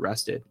going to get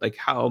arrested. Like,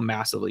 how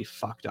massively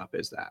fucked up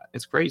is that?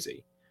 It's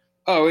crazy.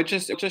 Oh, it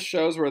just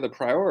shows where the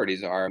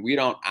priorities are. We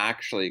don't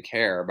actually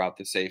care about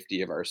the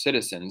safety of our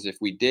citizens. If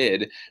we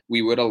did,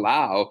 we would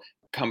allow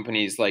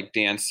companies like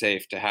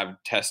DanceSafe to have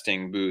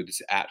testing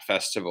booths at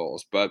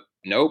festivals. But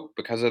nope,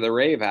 because of the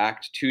Rave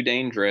Act, too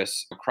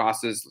dangerous,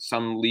 crosses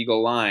some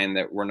legal line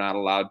that we're not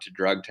allowed to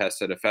drug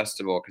test at a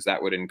festival because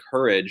that would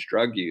encourage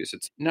drug use.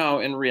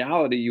 No, in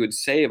reality, you would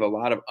save a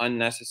lot of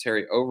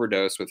unnecessary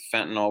overdose with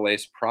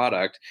fentanyl-laced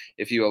product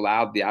if you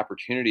allowed the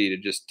opportunity to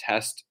just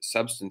test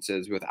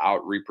substances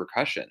without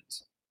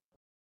repercussions.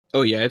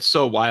 Oh yeah, it's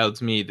so wild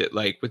to me that,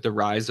 like, with the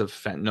rise of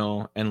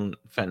fentanyl and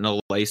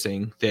fentanyl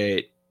lacing,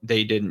 that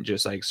they didn't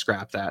just like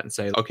scrap that and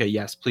say, okay,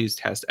 yes, please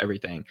test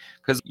everything,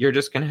 because you're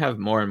just gonna have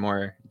more and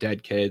more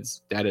dead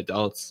kids, dead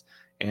adults,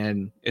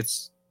 and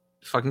it's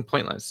fucking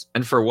pointless.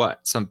 And for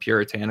what? Some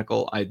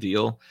puritanical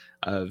ideal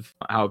of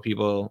how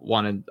people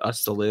wanted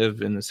us to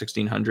live in the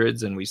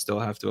 1600s, and we still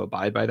have to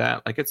abide by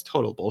that? Like, it's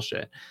total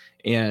bullshit.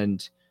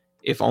 And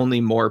if only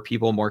more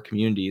people, more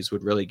communities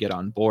would really get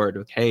on board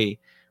with, hey,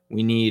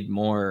 we need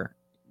more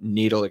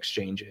needle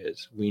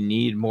exchanges. We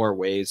need more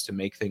ways to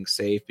make things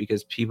safe,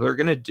 because people are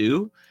going to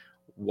do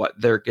what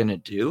they're going to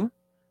do.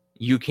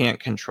 You can't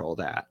control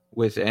that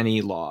with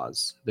any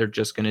laws. They're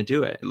just going to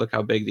do it. Look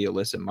how big the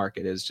illicit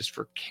market is just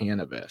for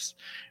cannabis,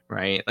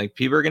 right? Like,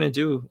 people are going to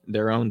do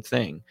their own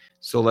thing.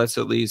 So let's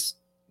at least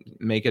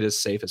make it as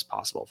safe as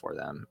possible for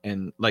them.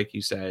 And like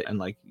you said, and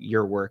like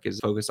your work is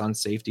focused on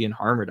safety and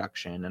harm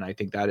reduction. And I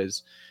think that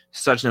is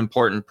such an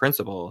important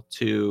principle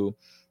to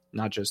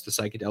not just the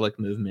psychedelic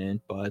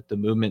movement, but the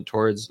movement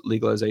towards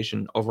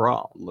legalization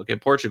overall. Look at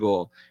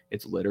Portugal.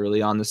 It's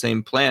literally on the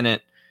same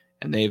planet,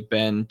 and they've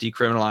been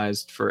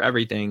decriminalized for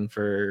everything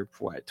for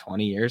what,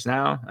 20 years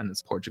now? And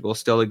Portugal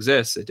still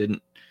exists. It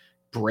didn't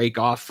break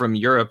off from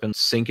Europe and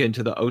sink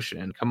into the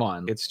ocean. Come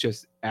on. It's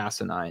just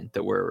asinine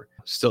that we're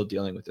still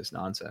dealing with this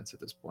nonsense at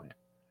this point.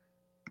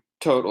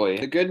 Totally.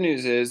 The good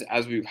news is,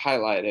 as we've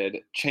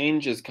highlighted,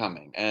 change is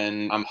coming,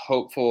 and I'm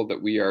hopeful that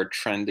we are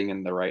trending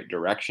in the right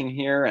direction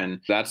here.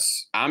 And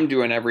I'm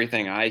doing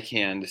everything I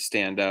can to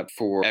stand up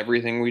for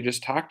everything we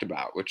just talked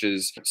about, which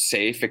is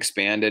safe,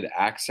 expanded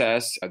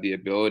access, the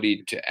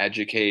ability to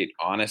educate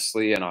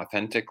honestly and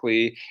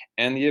authentically,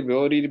 and the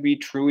ability to be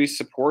truly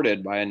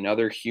supported by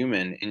another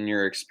human in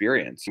your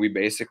experience. We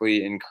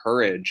basically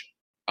encourage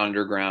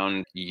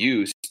underground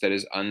use that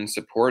is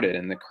unsupported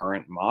in the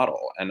current model.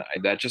 And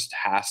that just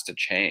has to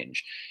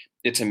change.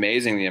 It's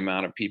amazing the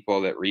amount of people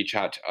that reach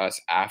out to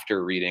us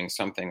after reading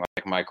something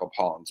like Michael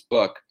Pollan's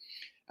book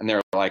And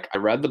they're like, I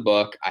read the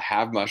book, I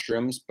have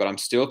mushrooms, but I'm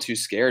still too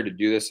scared to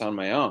do this on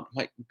my own. I'm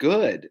like,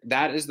 good.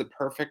 That is the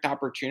perfect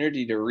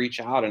opportunity to reach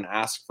out and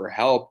ask for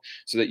help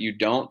so that you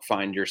don't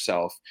find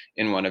yourself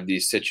in one of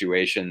these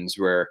situations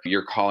where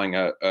you're calling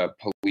a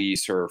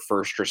police or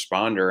first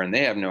responder and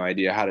they have no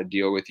idea how to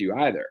deal with you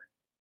either.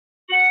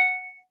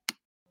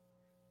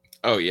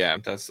 Oh yeah,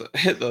 those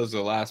are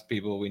the last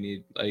people we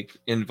need like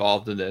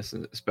involved in this,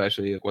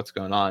 especially what's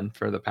going on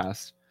for the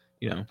past,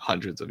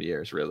 hundreds of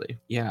years, really.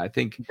 Yeah, I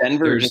think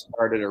Denver just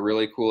started a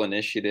really cool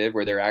initiative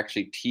where they're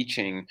actually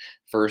teaching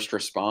first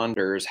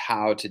responders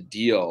how to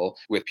deal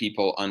with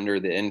people under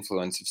the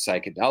influence of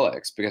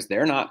psychedelics because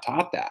they're not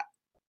taught that.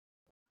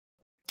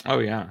 Oh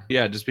yeah.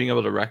 Yeah, just being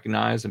able to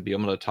recognize and be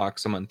able to talk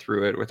someone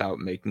through it without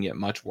making it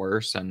much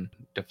worse, and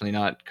definitely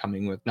not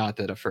coming with, not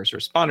that a first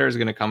responder is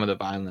going to come with a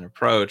violent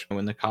approach.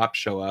 When the cops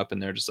show up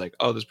and they're just like,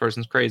 "Oh, this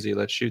person's crazy,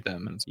 let's shoot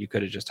them." And you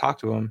could have just talked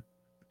to them.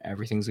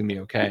 Everything's going to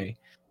be okay.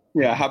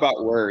 Yeah, how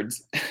about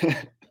words?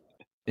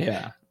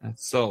 Yeah,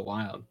 that's so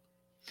wild.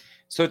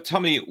 So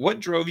tell me, what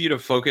drove you to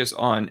focus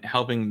on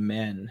helping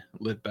men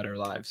live better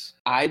lives?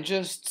 I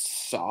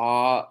just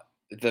saw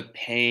the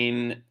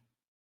pain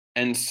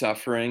and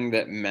suffering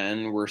that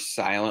men were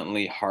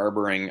silently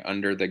harboring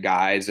under the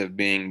guise of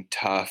being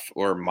tough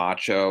or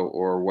macho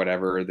or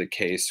whatever the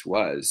case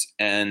was.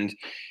 And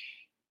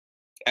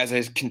as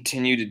I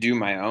continue to do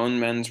my own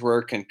men's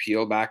work and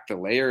peel back the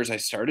layers, I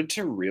started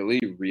to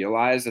really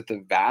realize that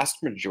the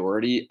vast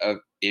majority of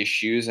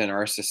issues in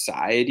our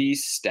society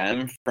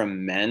stem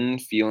from men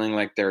feeling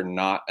like they're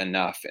not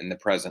enough in the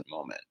present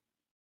moment.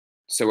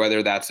 So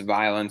whether that's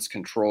violence,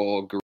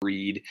 control,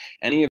 greed,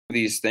 any of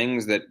these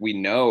things that we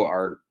know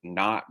are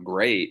not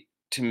great,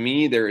 to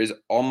me, there is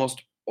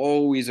almost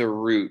always a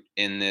root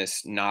in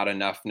this not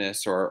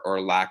enoughness or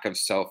lack of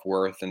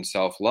self-worth and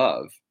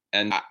self-love.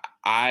 And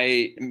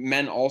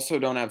men also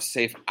don't have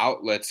safe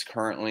outlets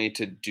currently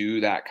to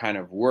do that kind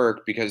of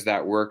work because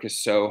that work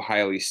is so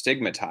highly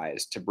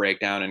stigmatized. To break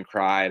down and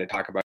cry, to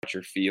talk about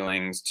your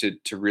feelings, to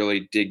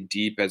really dig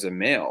deep as a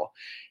male.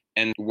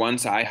 And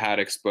once I had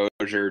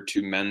exposure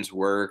to men's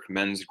work,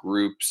 men's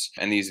groups,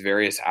 and these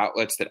various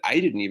outlets that I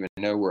didn't even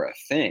know were a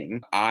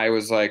thing, I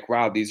was like,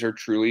 wow, these are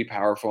truly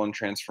powerful and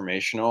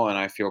transformational. And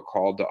I feel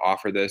called to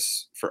offer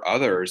this for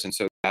others. And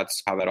so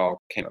that's how that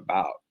all came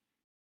about.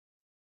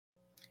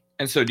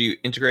 And so do you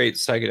integrate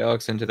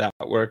psychedelics into that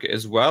work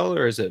as well?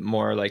 Or is it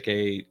more like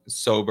a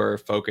sober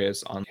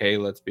focus on, hey,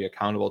 let's be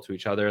accountable to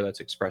each other. Let's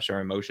express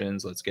our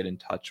emotions. Let's get in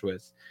touch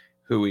with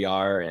who we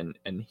are and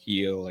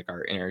heal like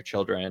our inner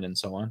children and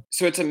so on?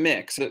 So it's a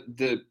mix.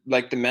 The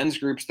men's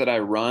groups that I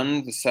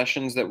run, the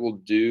sessions that we'll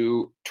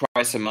do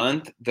twice a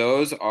month,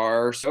 those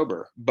are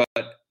sober.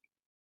 But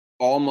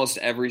almost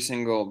every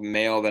single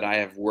male that I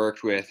have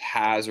worked with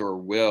has or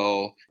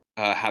will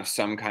have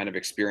some kind of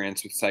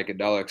experience with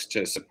psychedelics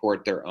to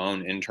support their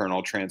own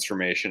internal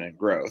transformation and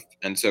growth.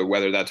 And so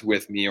whether that's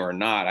with me or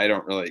not, I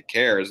don't really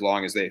care as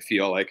long as they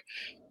feel like,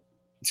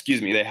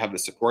 they have the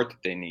support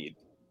that they need.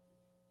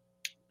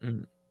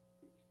 Mm.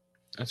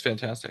 That's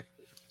fantastic.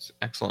 It's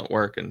excellent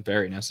work and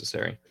very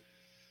necessary.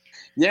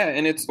 Yeah,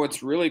 and it's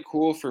what's really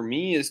cool for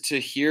me is to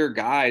hear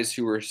guys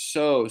who are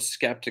so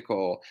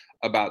skeptical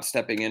about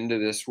stepping into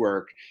this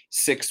work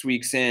 6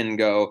 weeks in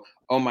go,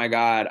 "Oh my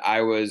God,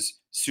 I was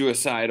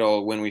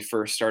suicidal when we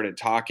first started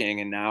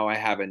talking, and now I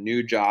have a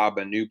new job,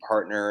 a new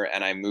partner,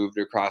 and I moved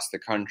across the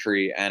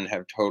country and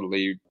have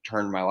totally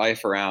turned my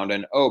life around.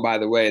 And oh, by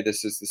the way,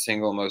 this is the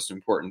single most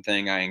important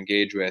thing I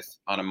engage with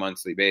on a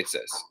monthly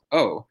basis."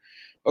 Oh,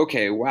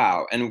 okay,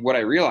 wow. And what I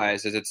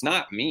realize is it's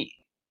not me.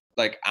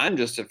 Like, I'm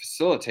just a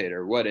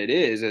facilitator. What it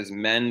is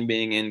men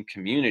being in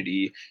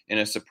community in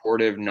a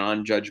supportive,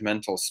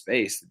 non-judgmental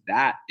space.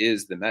 That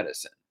is the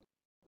medicine.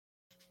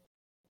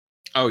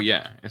 Oh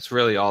yeah, it's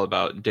really all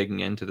about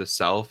digging into the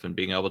self and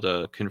being able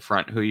to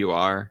confront who you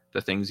are,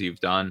 the things you've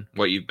done,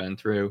 what you've been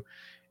through,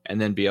 and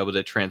then be able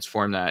to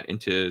transform that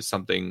into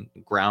something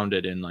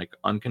grounded in like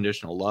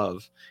unconditional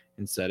love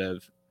instead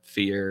of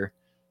fear,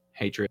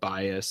 hatred,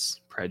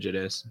 bias,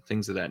 prejudice,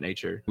 things of that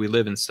nature. We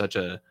live in such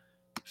a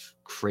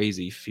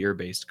crazy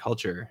fear-based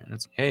culture, and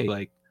it's, hey,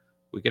 like,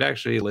 we could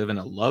actually live in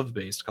a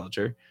love-based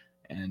culture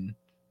and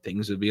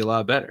things would be a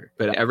lot better.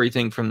 But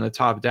everything from the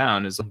top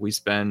down is, we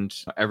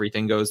spend,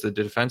 everything goes to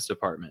the Defense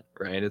Department,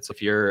 right? It's,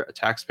 if you're a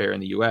taxpayer in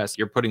the US,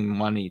 you're putting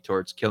money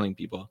towards killing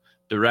people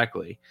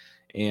directly.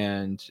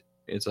 And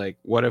it's like,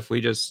 what if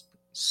we just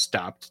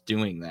stopped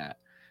doing that?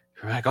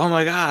 We're like, oh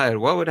my God,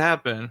 what would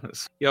happen?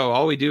 Yo,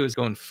 all we do is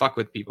go and fuck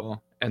with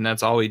people. And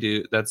that's all we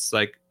do. That's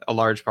like a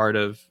large part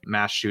of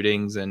mass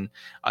shootings and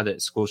other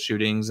school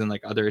shootings and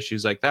like other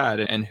issues like that.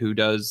 And who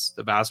does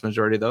the vast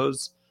majority of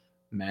those?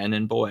 Men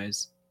and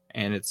boys.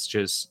 And it's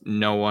just,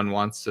 no one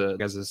wants to,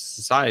 as a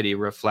society,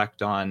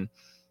 reflect on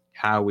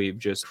how we've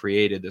just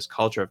created this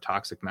culture of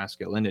toxic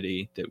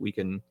masculinity that we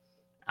can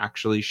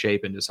actually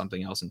shape into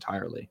something else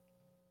entirely.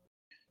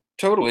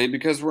 Totally,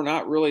 because we're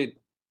not really,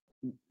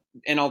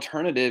 an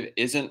alternative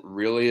isn't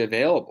really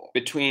available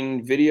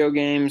between video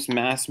games,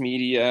 mass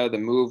media, the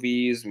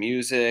movies,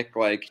 music.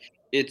 Like,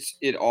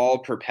 it all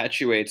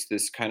perpetuates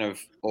this kind of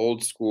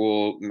old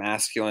school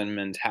masculine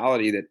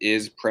mentality that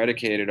is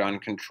predicated on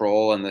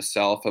control and the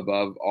self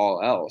above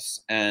all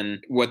else.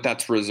 And what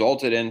that's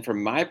resulted in,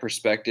 from my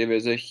perspective,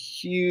 is a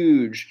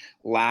huge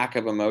lack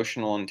of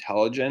emotional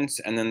intelligence,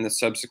 and then the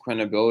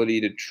subsequent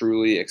ability to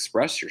truly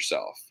express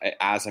yourself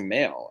as a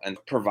male, and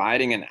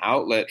providing an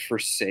outlet for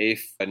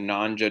safe and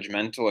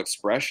non-judgmental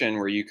expression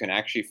where you can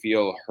actually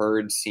feel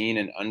heard, seen,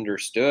 and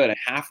understood.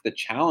 Half the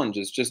challenge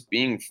is just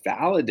being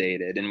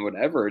validated in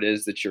whatever it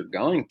is that you're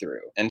going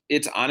through. And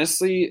it's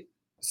honestly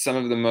some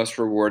of the most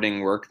rewarding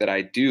work that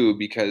I do,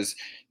 because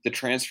the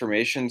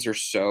transformations are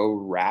so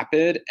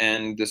rapid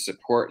and the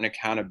support and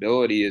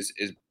accountability is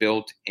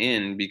built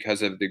in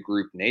because of the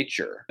group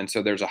nature. And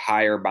so there's a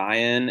higher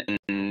buy-in,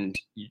 and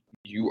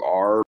you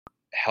are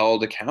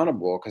held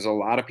accountable, because a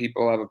lot of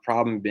people have a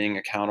problem being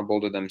accountable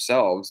to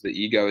themselves. The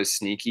ego is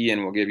sneaky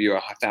and will give you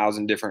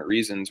 1,000 different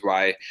reasons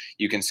why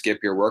you can skip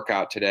your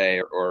workout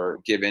today or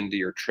give into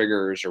your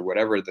triggers or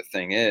whatever the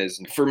thing is.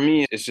 And for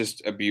me, it's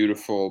just a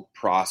beautiful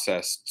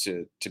process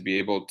to be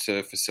able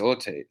to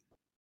facilitate.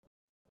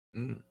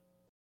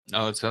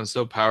 Oh, it sounds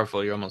so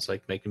powerful. You're almost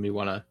like making me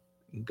want to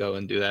go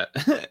and do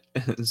that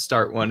and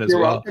start one as You're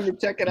well. welcome to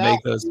check it Make out.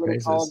 those See what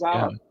it's all spaces.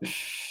 about.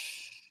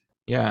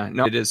 Yeah,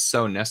 no, it is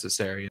so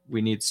necessary.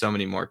 We need so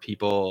many more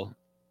people,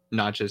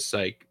 not just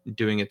like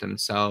doing it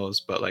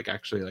themselves, but like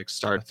actually like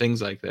start things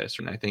like this.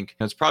 And I think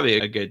it's probably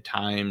a good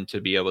time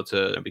to be able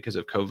to, because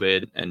of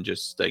COVID and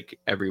just like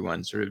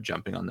everyone sort of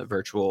jumping on the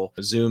virtual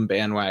Zoom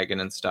bandwagon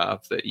and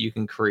stuff, that you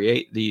can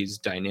create these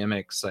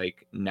dynamics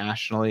like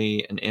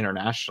nationally and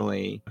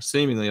internationally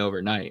seemingly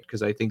overnight.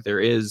 Because I think there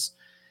is,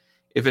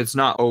 if it's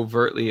not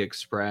overtly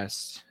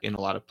expressed in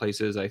a lot of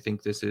places, I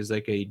think this is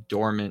like a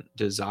dormant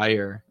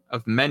desire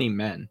of many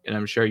men. And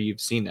I'm sure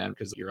you've seen that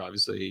because you're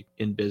obviously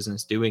in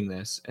business doing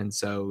this. And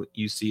so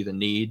you see the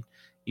need,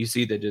 you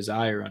see the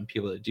desire on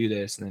people to do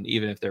this. And then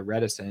even if they're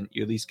reticent,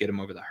 you at least get them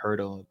over the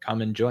hurdle.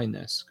 Come and join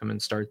this, come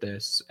and start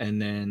this,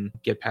 and then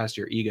get past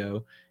your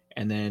ego.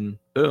 And then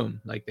boom,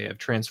 like they have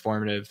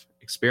transformative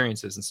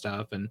experiences and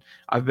stuff. And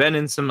I've been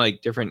in some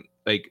like different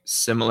like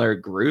similar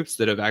groups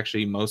that have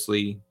actually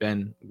mostly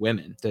been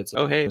women. That's,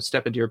 oh hey,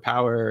 step into your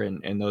power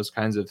and those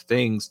kinds of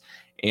things.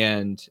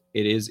 And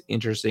it is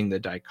interesting, the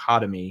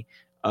dichotomy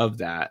of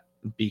that,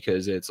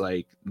 because it's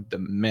like the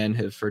men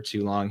have for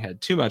too long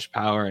had too much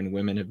power and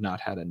women have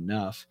not had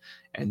enough.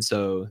 And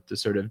so the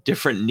sort of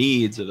different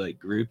needs of like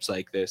groups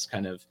like this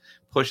kind of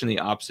push in the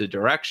opposite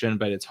direction,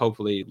 but it's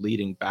hopefully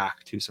leading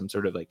back to some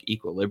sort of like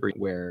equilibrium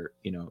where,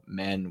 you know,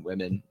 men,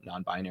 women,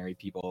 non-binary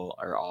people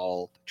are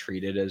all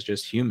treated as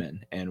just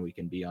human, and we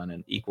can be on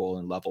an equal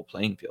and level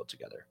playing field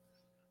together.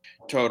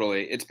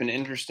 Totally. It's been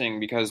interesting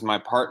because my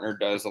partner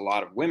does a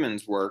lot of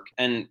women's work,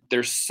 and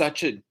there's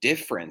such a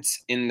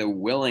difference in the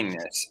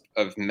willingness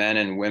of men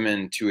and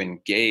women to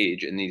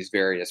engage in these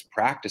various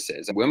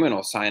practices. Women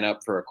will sign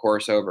up for a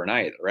course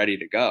overnight, ready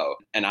to go.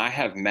 And I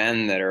have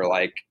men that are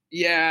like,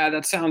 yeah,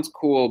 that sounds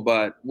cool,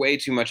 but way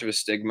too much of a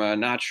stigma.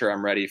 Not sure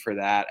I'm ready for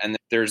that. And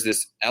there's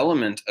this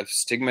element of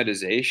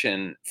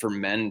stigmatization for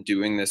men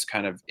doing this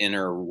kind of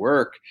inner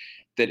work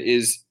that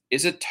is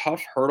a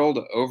tough hurdle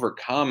to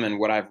overcome. And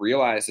what I've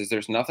realized is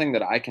there's nothing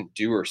that I can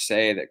do or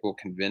say that will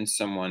convince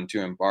someone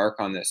to embark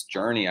on this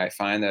journey. I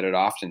find that it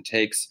often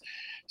takes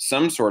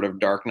some sort of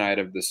dark night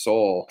of the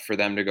soul for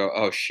them to go,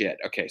 oh shit,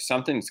 okay,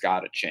 something's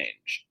got to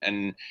change.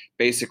 And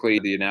basically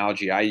the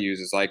analogy I use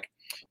is like,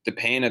 the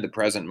pain of the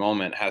present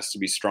moment has to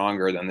be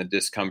stronger than the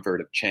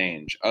discomfort of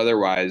change.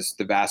 Otherwise,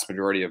 the vast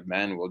majority of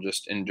men will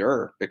just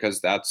endure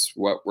because that's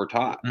what we're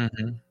taught.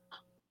 Mm-hmm.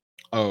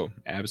 Oh,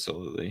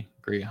 absolutely.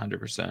 Agree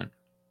 100%.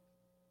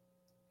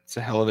 It's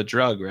a hell of a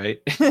drug,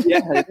 right?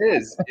 Yeah, it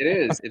is. It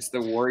is. It's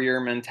the warrior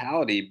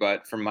mentality.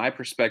 But from my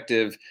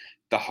perspective,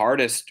 the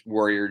hardest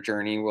warrior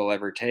journey we'll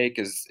ever take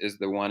is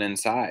the one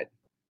inside.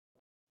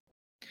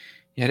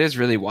 Yeah, it is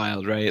really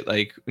wild, right?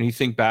 Like when you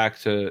think back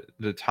to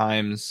the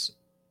times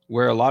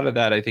where a lot of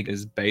that I think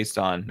is based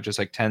on just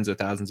like tens of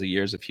thousands of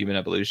years of human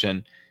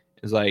evolution,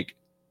 is like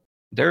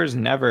there was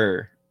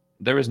never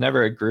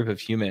a group of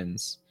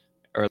humans,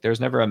 or there was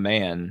never a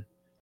man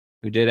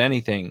who did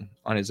anything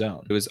on his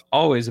own. It was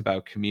always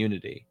about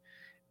community.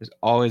 It was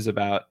always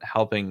about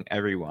helping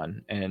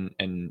everyone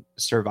and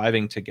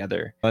surviving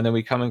together. And then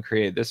we come and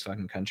create this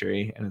fucking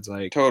country, and it's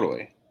like,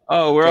 Totally.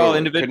 oh, we're all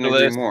Couldn't agree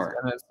individualists. more.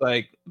 And it's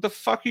like, what the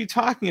fuck are you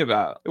talking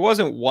about? It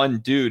wasn't one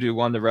dude who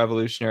won the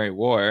Revolutionary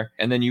War,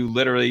 and then you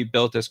literally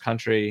built this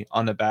country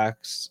on the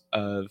backs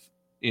of,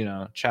 you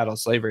know, chattel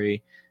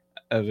slavery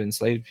of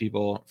enslaved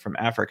people from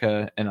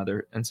Africa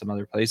and some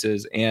other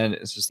places. And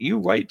it's just, you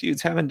white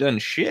dudes haven't done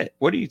shit.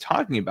 What are you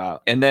talking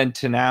about? And then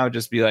to now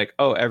just be like,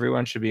 oh,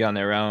 everyone should be on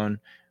their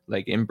own,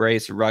 like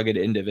embrace rugged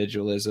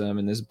individualism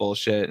and this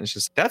bullshit. And it's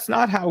just, that's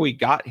not how we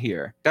got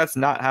here. That's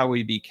not how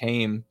we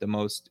became the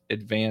most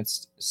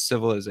advanced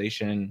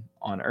civilization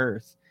on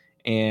Earth,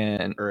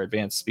 or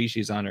advanced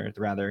species on Earth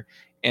rather.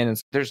 And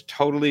there's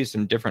totally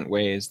some different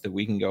ways that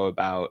we can go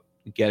about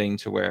getting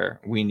to where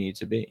we need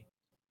to be.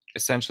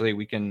 Essentially,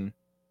 we can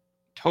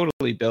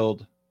totally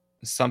build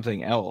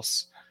something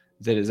else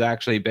that is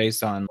actually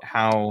based on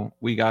how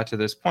we got to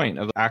this point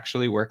of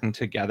actually working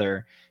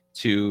together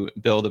to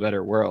build a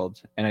better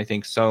world. And I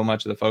think so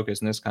much of the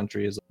focus in this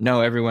country is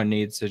no, everyone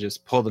needs to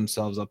just pull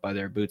themselves up by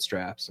their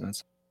bootstraps.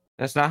 And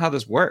that's not how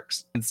this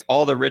works. It's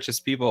all the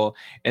richest people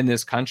in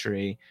this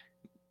country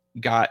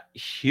got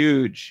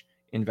huge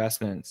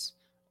investments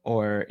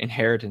or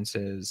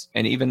inheritances.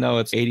 And even though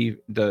it's 80,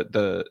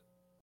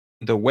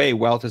 the way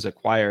wealth is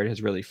acquired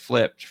has really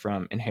flipped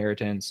from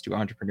inheritance to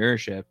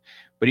entrepreneurship.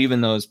 But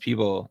even those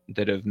people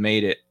that have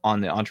made it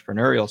on the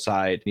entrepreneurial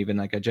side, even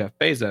like a Jeff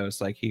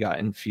Bezos, like he got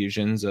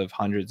infusions of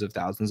hundreds of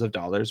thousands of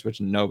dollars, which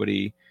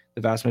the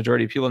vast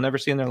majority of people never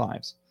see in their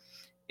lives.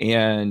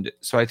 And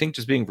so I think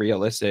just being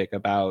realistic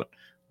about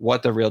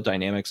what the real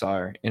dynamics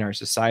are in our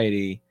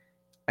society,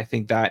 I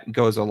think that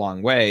goes a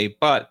long way.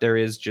 But there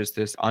is just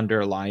this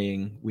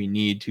underlying, we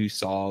need to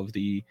solve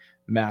the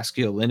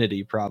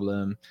masculinity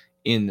problem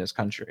in this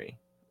country.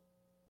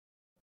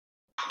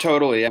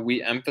 Totally.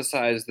 We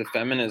emphasize the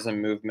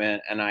feminism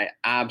movement, and I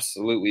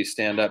absolutely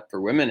stand up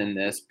for women in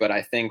this. But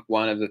I think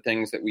one of the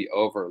things that we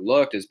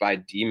overlooked is by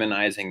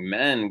demonizing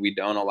men, we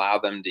don't allow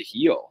them to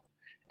heal.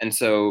 And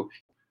so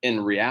in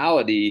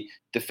reality,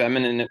 the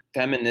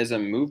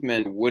feminism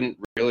movement wouldn't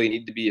really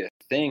need to be a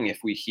thing if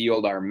we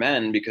healed our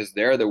men, because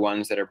they're the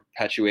ones that are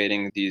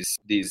perpetuating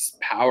these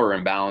power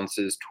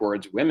imbalances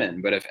towards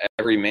women. But if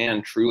every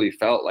man truly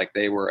felt like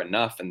they were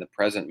enough in the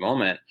present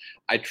moment,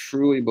 I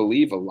truly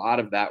believe a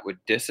lot of that would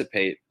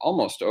dissipate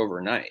almost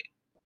overnight.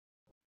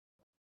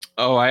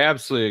 Oh, I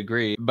absolutely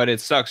agree. But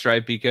it sucks,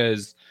 right?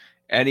 Because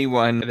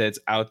anyone that's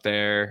out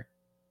there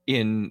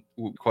in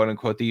quote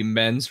unquote the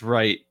men's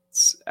rights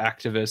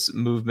activist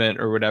movement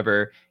or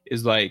whatever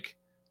is like,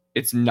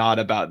 it's not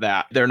about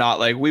that. They're not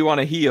like, we want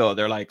to heal.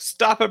 They're like,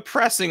 stop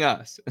oppressing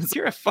us.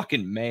 You're a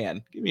fucking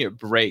man. Give me a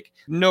break.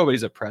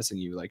 Nobody's oppressing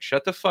you. Like,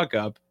 shut the fuck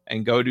up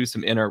and go do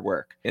some inner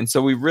work. And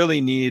so we really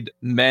need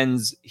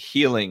men's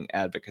healing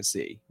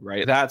advocacy,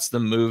 right? That's the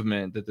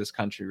movement that this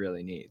country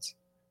really needs.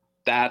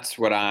 That's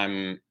what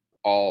I'm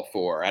all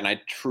for. And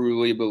I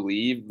truly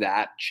believe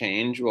that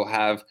change will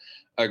have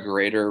a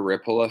greater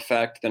ripple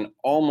effect than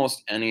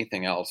almost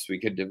anything else we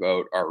could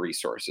devote our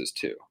resources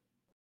to.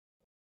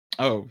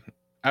 Oh,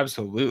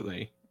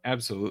 absolutely.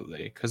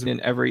 Absolutely. Because in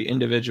every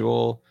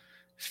individual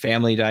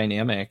family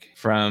dynamic,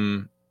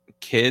 from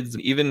kids,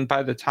 even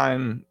by the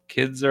time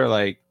kids are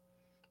like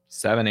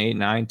 7, 8,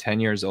 9, 10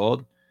 years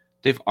old,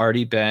 they've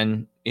already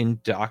been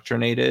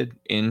indoctrinated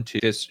into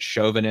this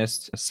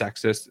chauvinist,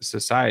 sexist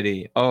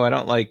society. Oh, I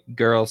don't like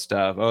girl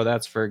stuff. Oh,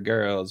 that's for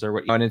girls or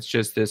what. And it's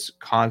just this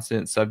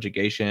constant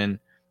subjugation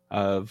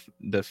of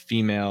the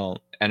female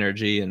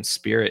energy and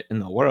spirit in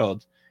the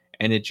world.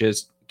 And it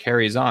just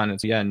carries on.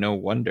 It's, yeah, no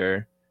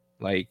wonder,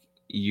 like,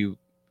 you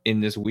in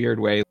this weird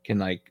way can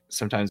like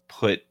sometimes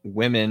put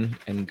women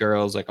and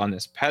girls like on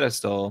this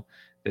pedestal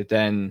that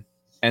then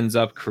ends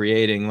up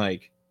creating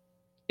like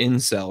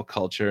incel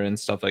culture and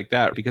stuff like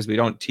that, because we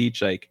don't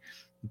teach like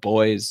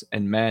boys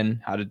and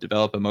men how to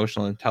develop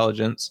emotional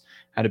intelligence,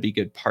 how to be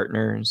good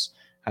partners,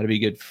 how to be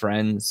good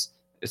friends,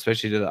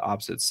 especially to the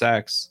opposite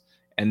sex.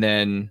 And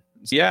then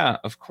yeah,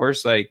 of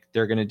course, like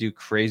they're gonna do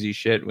crazy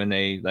shit when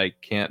they like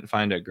can't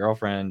find a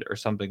girlfriend or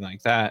something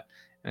like that.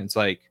 And it's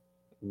like,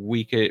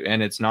 we could,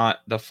 and it's not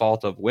the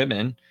fault of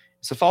women,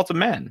 it's the fault of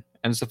men,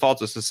 and it's the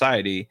fault of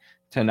society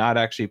to not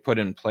actually put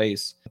in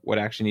place what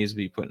actually needs to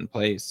be put in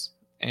place.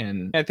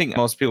 And I think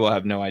most people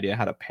have no idea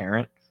how to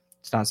parent.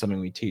 It's not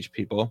something we teach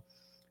people.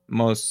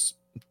 Most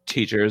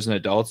teachers and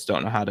adults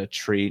don't know how to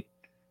treat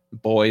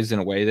boys in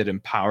a way that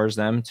empowers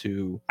them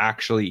to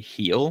actually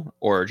heal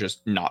or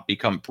just not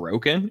become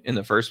broken in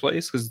the first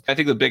place. Because I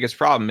think the biggest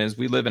problem is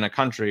we live in a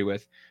country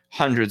with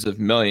hundreds of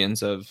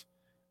millions of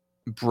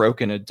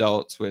broken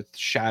adults with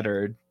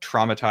shattered,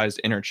 traumatized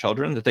inner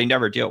children that they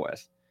never deal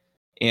with.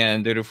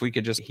 And that if we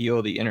could just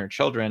heal the inner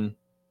children,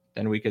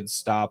 then we could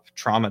stop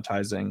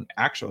traumatizing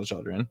actual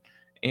children.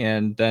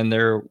 And then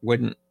there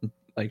wouldn't,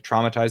 like,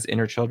 traumatized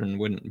inner children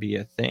wouldn't be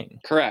a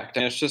thing. Correct.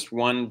 And it's just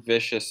one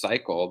vicious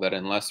cycle that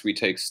unless we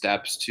take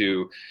steps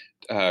to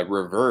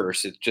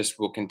reverse, it just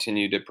will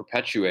continue to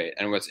perpetuate.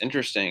 And what's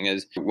interesting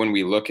is when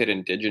we look at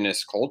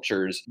indigenous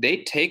cultures, they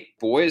take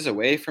boys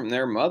away from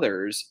their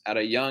mothers at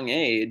a young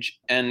age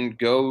and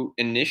go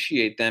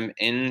initiate them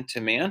into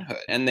manhood.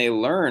 And they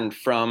learn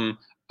from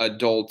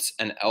adults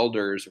and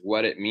elders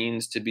what it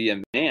means to be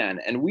a man.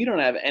 And we don't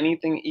have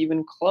anything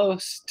even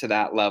close to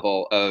that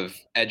level of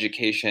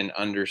education,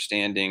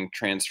 understanding,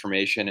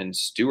 transformation, and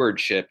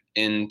stewardship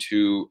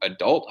into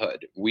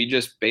adulthood. We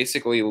just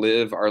basically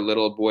live our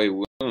little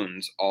boy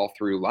wounds all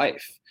through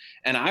life.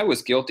 And I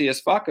was guilty as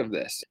fuck of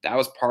this. That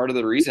was part of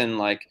the reason,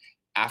 like,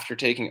 after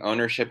taking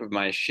ownership of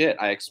my shit,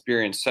 I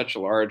experienced such a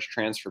large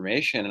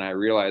transformation, and I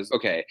realized,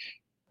 okay,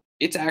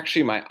 it's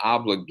actually my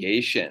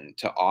obligation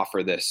to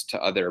offer this to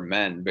other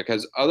men,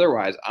 because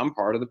otherwise I'm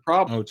part of the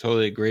problem. Oh,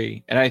 totally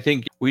agree. And I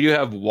think we do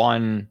have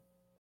one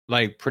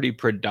like pretty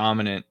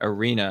predominant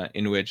arena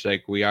in which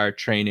like we are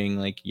training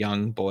like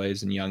young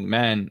boys and young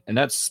men, and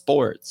that's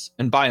sports.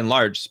 And by and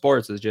large,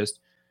 sports is just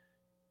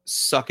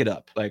suck it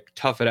up, like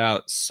tough it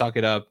out, suck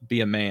it up,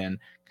 be a man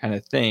kind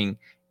of thing.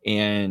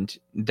 And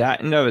that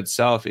in and of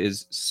itself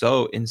is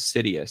so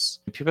insidious.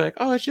 People are like,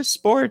 oh, it's just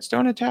sports,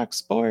 don't attack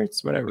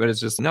sports, whatever. But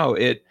it's just, no,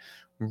 it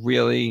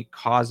really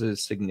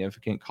causes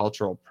significant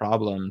cultural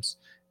problems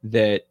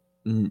that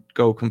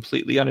go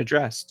completely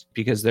unaddressed,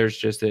 because there's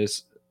just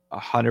this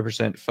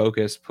 100%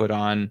 focus put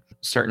on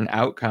certain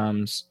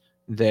outcomes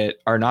that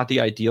are not the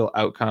ideal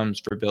outcomes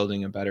for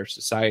building a better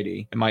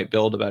society. It might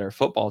build a better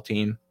football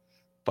team,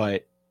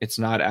 but it's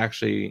not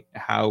actually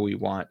how we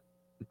want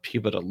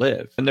people to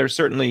live. And there's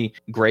certainly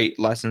great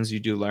lessons you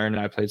do learn.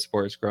 And I played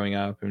sports growing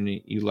up, and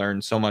you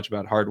learn so much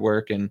about hard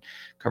work and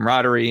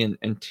camaraderie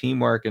and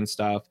teamwork and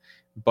stuff.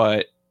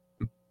 But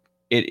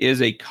it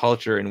is a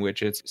culture in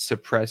which it's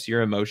suppress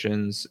your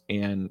emotions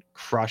and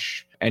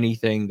crush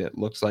anything that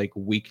looks like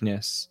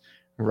weakness,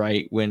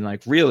 right? When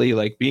like really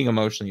like being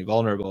emotionally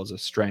vulnerable is a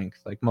strength.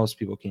 Like most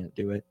people can't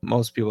do it.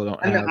 Most people don't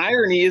And have. the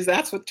irony is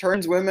that's what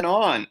turns women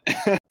on.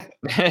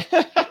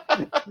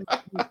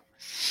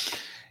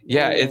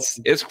 Yeah,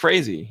 it's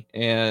crazy.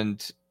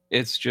 And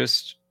it's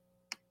just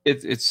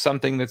it's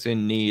something that's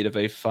in need of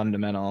a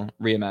fundamental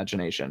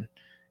reimagination,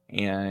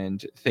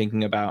 and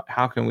thinking about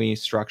how can we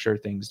structure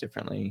things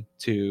differently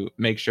to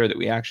make sure that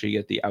we actually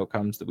get the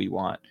outcomes that we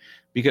want.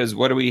 Because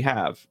what do we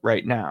have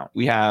right now?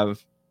 We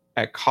have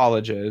at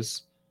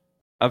colleges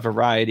a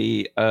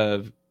variety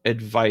of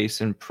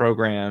advice and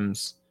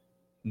programs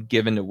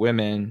given to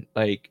women,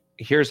 like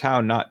here's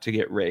how not to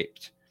get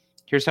raped,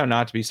 here's how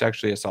not to be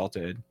sexually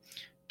assaulted,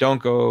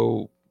 don't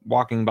go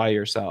walking by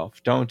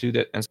yourself, don't do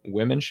that. And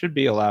women should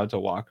be allowed to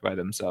walk by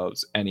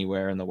themselves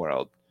anywhere in the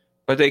world,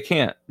 but they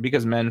can't,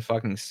 because men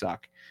fucking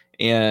suck,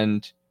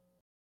 and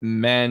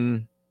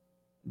men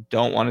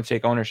don't want to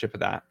take ownership of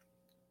that.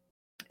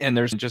 And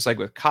there's, just like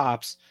with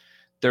cops,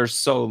 there's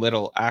so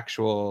little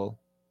actual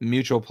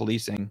mutual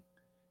policing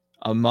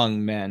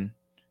among men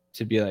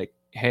to be like,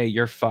 hey,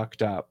 you're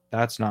fucked up,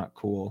 that's not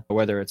cool,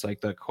 whether it's like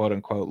the quote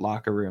unquote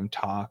locker room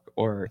talk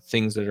or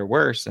things that are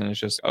worse. And it's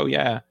just, oh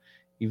yeah,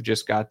 you've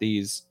just got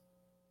these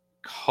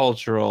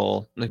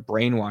cultural like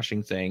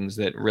brainwashing things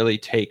that really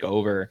take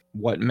over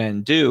what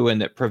men do,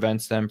 and that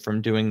prevents them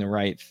from doing the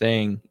right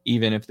thing,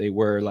 even if they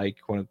were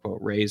like quote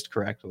unquote raised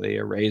correctly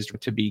or raised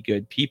to be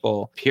good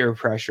people. Peer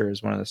pressure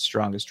is one of the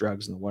strongest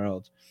drugs in the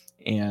world,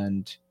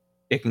 and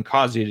it can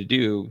cause you to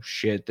do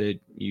shit that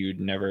you'd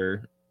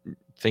never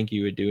think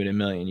you would do in a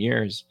million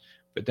years.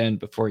 But then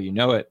before you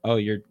know it, oh,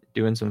 you're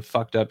doing some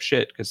fucked up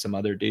shit because some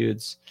other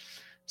dudes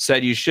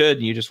said you should,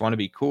 and you just want to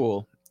be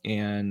cool.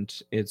 And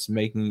it's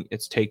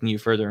taking you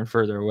further and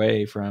further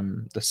away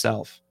from the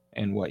self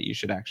and what you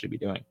should actually be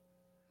doing.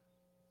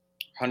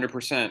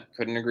 100%.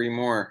 Couldn't agree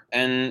more.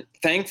 And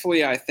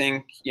thankfully, I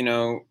think,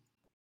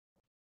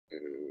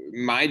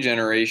 my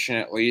generation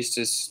at least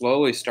is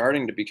slowly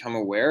starting to become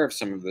aware of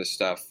some of this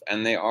stuff,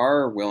 and they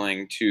are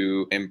willing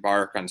to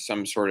embark on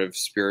some sort of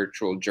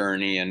spiritual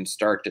journey and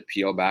start to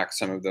peel back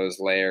some of those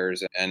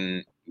layers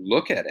and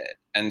look at it.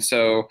 And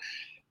so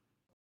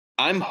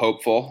I'm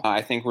hopeful.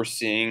 I think we're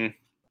seeing,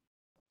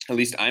 at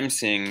least I'm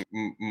seeing,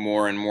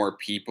 more and more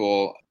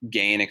people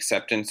gain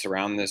acceptance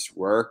around this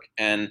work.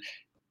 And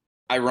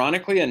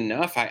ironically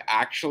enough, I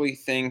actually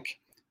think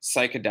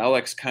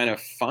psychedelics kind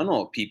of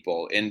funnel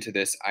people into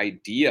this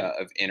idea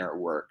of inner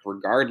work,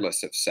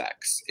 regardless of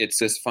sex. It's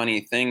this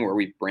funny thing where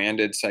we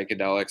branded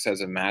psychedelics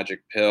as a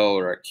magic pill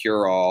or a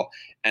cure-all,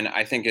 and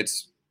I think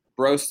it's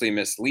grossly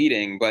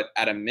misleading. But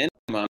at a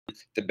minimum,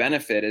 the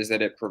benefit is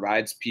that it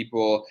provides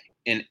people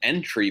an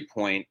entry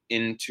point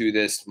into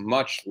this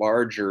much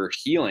larger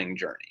healing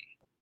journey.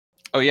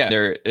 Oh yeah,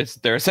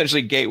 they're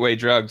essentially gateway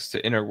drugs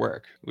to inner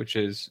work, which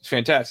is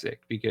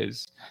fantastic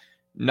because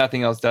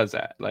nothing else does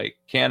that. Like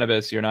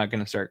cannabis, you're not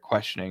going to start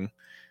questioning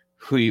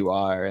who you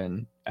are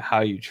and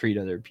how you treat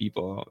other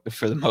people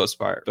for the most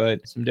part.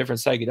 But some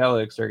different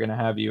psychedelics are going to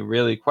have you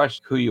really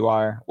question who you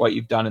are, what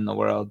you've done in the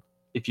world,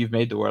 if you've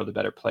made the world a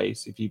better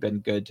place, if you've been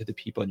good to the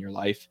people in your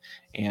life,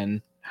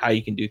 and how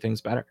you can do things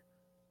better.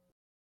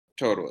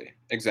 Totally.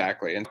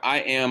 Exactly. And I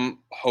am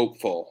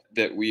hopeful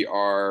that we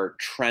are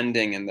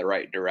trending in the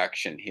right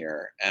direction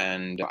here.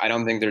 And I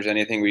don't think there's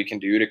anything we can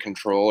do to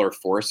control or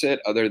force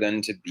it other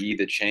than to be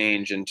the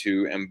change and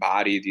to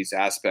embody these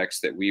aspects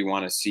that we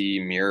want to see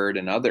mirrored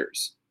in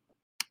others.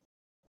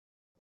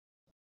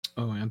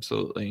 Oh,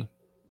 absolutely.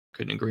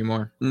 Couldn't agree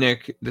more.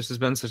 Nick, this has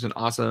been such an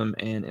awesome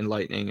and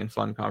enlightening and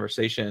fun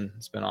conversation.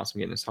 It's been awesome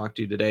getting to talk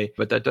to you today.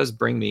 But that does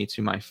bring me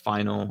to my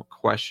final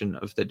question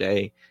of the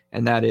day.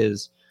 And that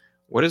is,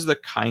 what is the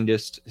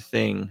kindest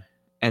thing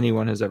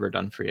anyone has ever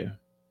done for you?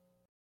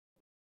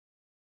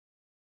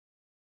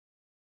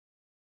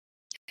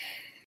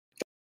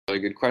 Really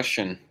good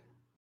question.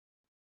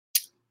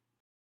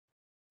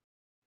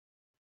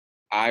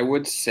 I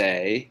would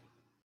say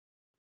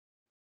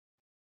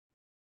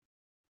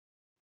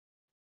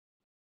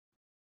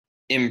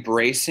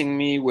embracing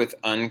me with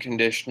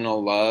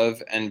unconditional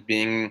love and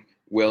being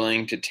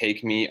willing to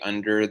take me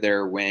under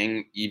their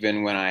wing,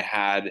 even when I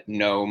had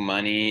no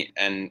money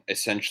and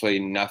essentially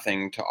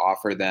nothing to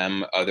offer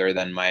them other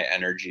than my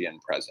energy and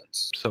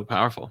presence. So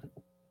powerful.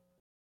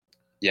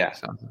 Yeah.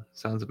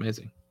 Sounds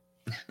amazing.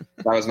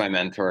 That was my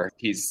mentor.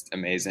 He's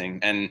amazing.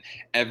 And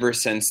ever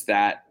since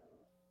that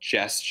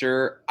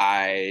gesture,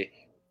 I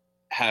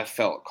have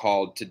felt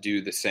called to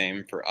do the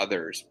same for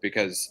others,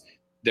 because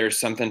there's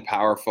something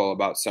powerful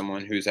about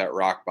someone who's at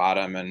rock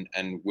bottom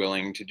and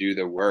willing to do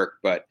the work,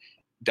 but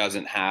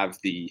doesn't have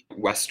the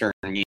Western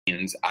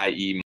means,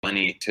 i.e.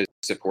 money, to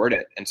support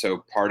it. And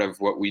so part of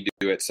what we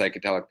do at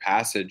Psychedelic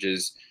Passage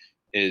is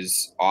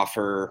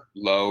offer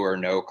low or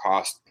no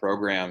cost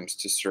programs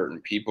to certain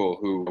people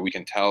who we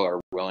can tell are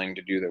willing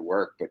to do the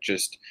work, but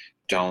just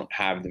don't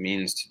have the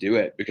means to do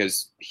it,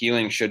 because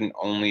healing shouldn't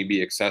only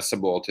be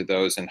accessible to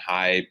those in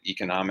high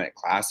economic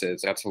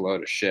classes. That's a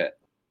load of shit.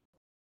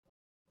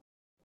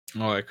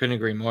 Oh, I couldn't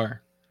agree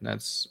more.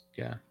 That's,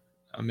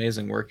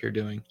 amazing work you're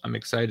doing. I'm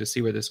excited to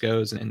see where this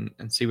goes and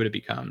see what it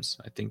becomes.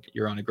 I think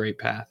you're on a great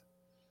path.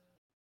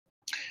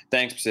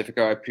 Thanks,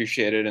 Pacifico. I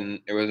appreciate it. And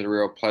it was a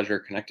real pleasure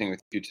connecting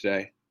with you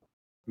today.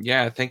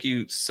 Yeah, thank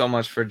you so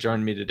much for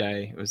joining me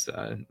today. It was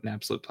an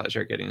absolute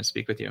pleasure getting to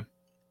speak with you.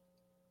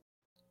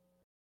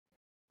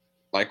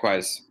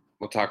 Likewise.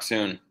 We'll talk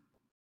soon.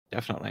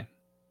 Definitely.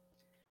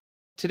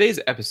 Today's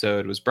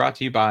episode was brought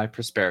to you by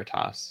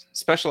Prosperitas,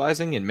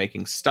 specializing in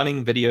making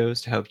stunning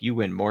videos to help you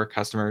win more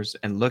customers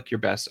and look your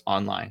best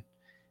online.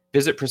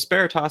 Visit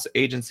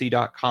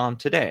ProsperitaSagency.com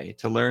today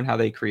to learn how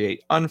they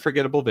create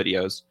unforgettable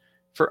videos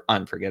for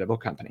unforgettable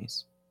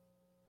companies.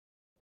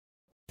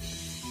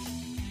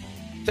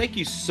 Thank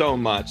you so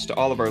much to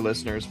all of our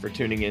listeners for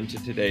tuning in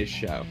to today's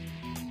show.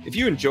 If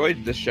you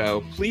enjoyed the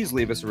show, please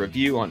leave us a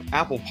review on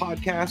Apple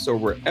Podcasts or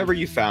wherever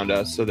you found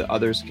us so that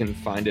others can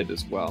find it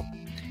as well.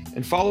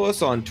 And follow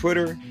us on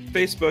Twitter,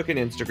 Facebook, and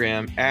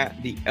Instagram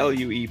at the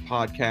LUE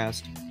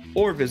Podcast,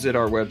 or visit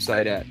our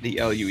website at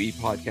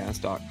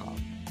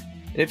theluepodcast.com.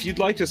 And if you'd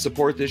like to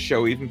support this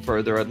show even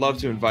further, I'd love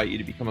to invite you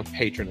to become a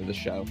patron of the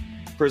show.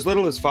 For as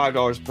little as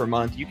 $5 per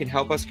month, you can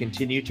help us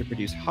continue to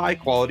produce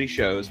high-quality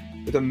shows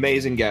with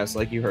amazing guests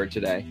like you heard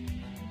today.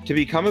 To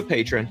become a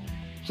patron,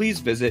 please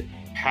visit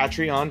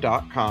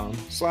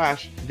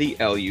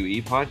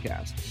patreon.com/theLUE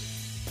Podcast.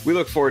 We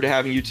look forward to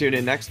having you tune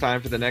in next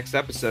time for the next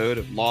episode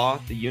of Law,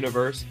 the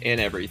Universe, and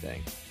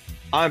Everything.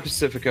 I'm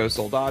Pacifico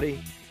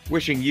Soldati,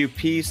 wishing you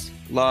peace,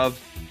 love,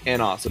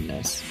 and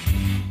awesomeness.